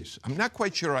the race? I'm not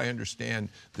quite sure I understand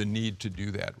the need to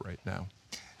do that right now.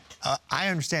 I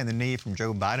understand the need from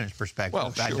Joe Biden's perspective.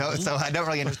 Well, sure. I don't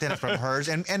really understand it from hers.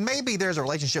 And maybe there's a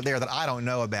relationship there that I don't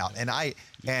know about. And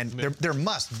there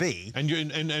must be.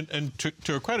 And to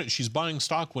her credit, she's buying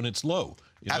stock when it's low.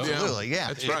 You know? Absolutely, yeah.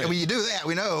 That's right. And when you do that,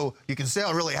 we know you can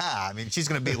sell really high. I mean, she's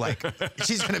going to be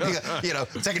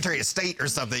Secretary of State or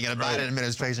something in a Biden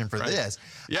administration for this.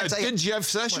 Yeah, it did Jeff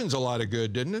Sessions a lot of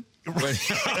good, didn't it?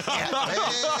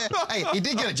 Hey, he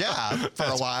did get a job for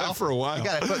a while. He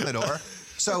got a foot in the door.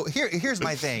 So here's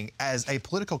my thing. As a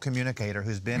political communicator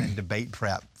who's been in debate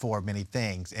prep for many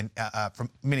things and from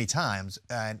many times,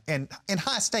 and in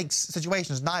high stakes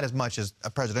situations, not as much as a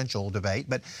presidential debate,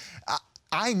 but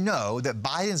I know that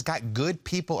Biden's got good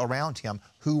people around him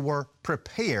who were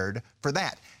prepared for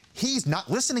that. He's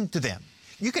not listening to them.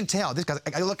 You can tell this guy,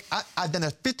 look, I've done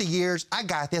this 50 years. I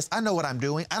got this. I know what I'm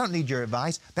doing. I don't need your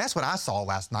advice. That's what I saw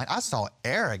last night. I saw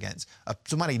arrogance of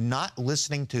somebody not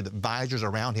listening to the advisors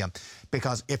around him.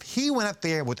 Because if he went up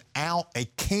there without a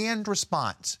canned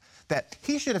response, that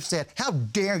he should have said, how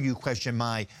dare you question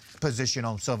my position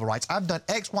on civil rights? I've done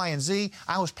X, Y, and Z.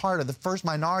 I was part of the first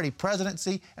minority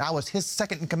presidency, and I was his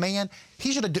second in command.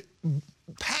 He should have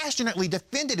passionately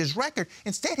defended his record.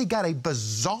 Instead, he got a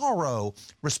bizarro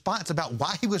response about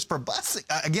why he was for busing,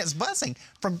 against busing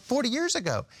from 40 years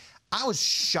ago. I was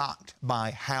shocked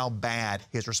by how bad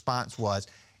his response was,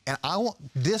 and I want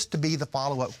this to be the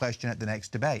follow-up question at the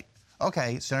next debate.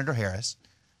 Okay, Senator Harris,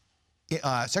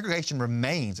 segregation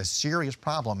remains a serious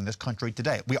problem in this country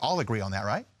today. We all agree on that,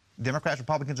 right? Democrats,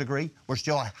 Republicans agree. We're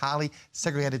still a highly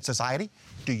segregated society.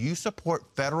 Do you support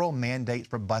federal mandates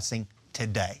for busing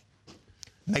today?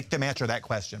 Make them answer that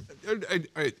question.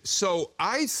 So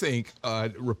I think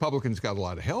Republicans got a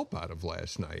lot of help out of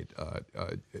last night,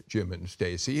 Jim and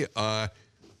Stacey.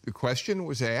 The question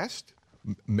was asked,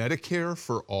 Medicare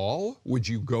for all? Would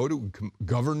you go to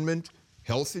government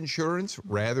health insurance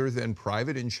rather than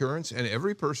private insurance? And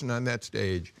every person on that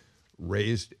stage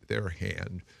raised their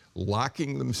hand,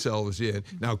 locking themselves in.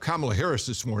 Now, Kamala Harris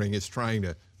this morning is trying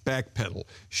to backpedal.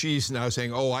 She's now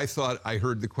saying, oh, I thought I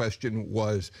heard the question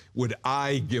was, would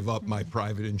I give up my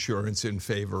private insurance in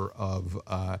favor of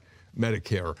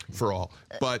Medicare for all?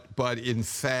 But in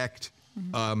fact,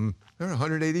 there are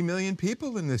 180 million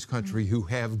people in this country who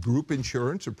have group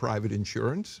insurance or private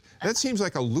insurance. That seems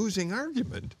like a losing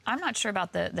argument. I'm not sure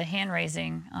about the hand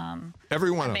raising.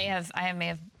 Everyone. I may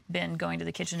have been going to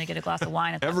the kitchen to get a glass of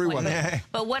wine at that Everyone. point.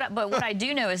 But what I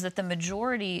do know is that the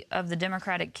majority of the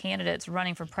Democratic candidates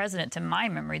running for president, to my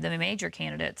memory, the major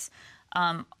candidates,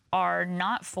 are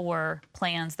not for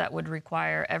plans that would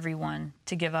require everyone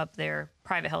to give up their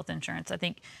private health insurance. I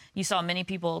think you saw many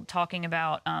people talking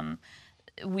about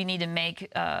we need to make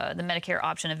the Medicare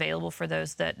option available for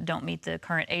those that don't meet the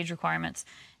current age requirements.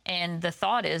 And the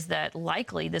thought is that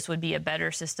likely this would be a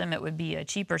better system, it would be a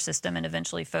cheaper system, and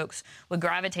eventually folks would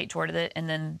gravitate toward it, and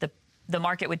then the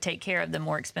market would take care of the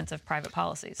more expensive private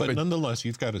policies. But nonetheless,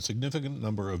 you've got a significant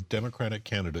number of Democratic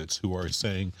candidates who are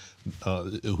saying,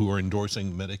 who are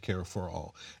endorsing Medicare for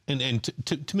all. And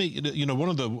to me, you know, one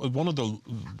of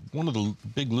the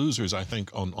big losers, I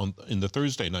think, in the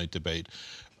Thursday night debate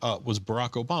was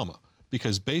Barack Obama.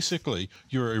 Because basically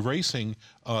you're erasing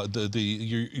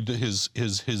his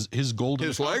golden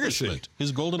accomplishment.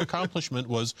 His golden accomplishment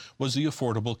was the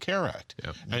Affordable Care Act,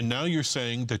 and now you're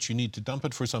saying that you need to dump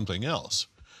it for something else.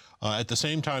 At the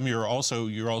same time, you're also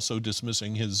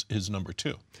dismissing his number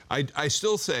two. I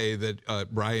still say that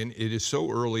Brian, it is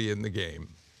so early in the game,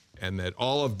 and that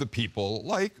all of the people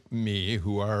like me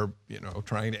who are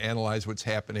trying to analyze what's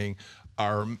happening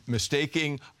are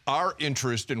mistaking our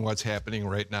interest in what's happening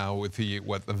right now with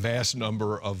what the vast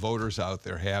number of voters out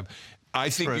there have. I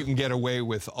think you can get away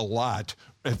with a lot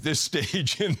at this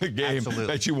stage in the game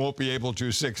that you won't be able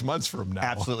to 6 months from now.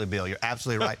 Absolutely, Bill. You're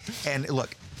absolutely right. And look,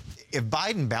 if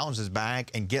Biden balances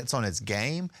back and gets on his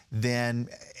game, then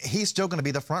he's still going to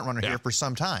be the front runner here for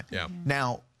some time.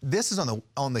 Now, this is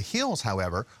on the heels,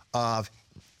 however, of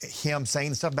him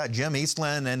saying stuff about Jim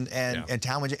Eastland and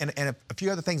Talmadge and a few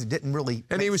other things that didn't really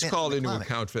And he was called into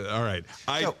account for that. All right.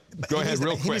 Go ahead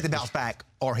real quick. He needs to bounce back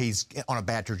or he's on a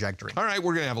bad trajectory. All right.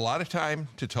 We're going to have a lot of time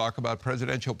to talk about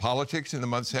presidential politics in the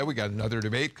months ahead. We got another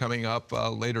debate coming up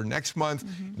later next month.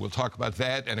 We'll talk about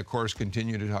that and, of course,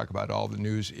 continue to talk about all the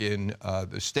news in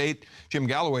the state. Jim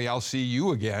Galloway, I'll see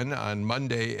you again on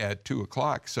Monday at 2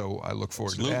 o'clock. So I look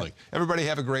forward to that. Everybody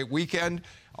have a great weekend.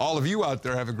 All of you out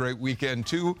there have a great weekend,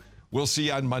 too. We'll see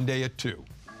you on Monday at 2.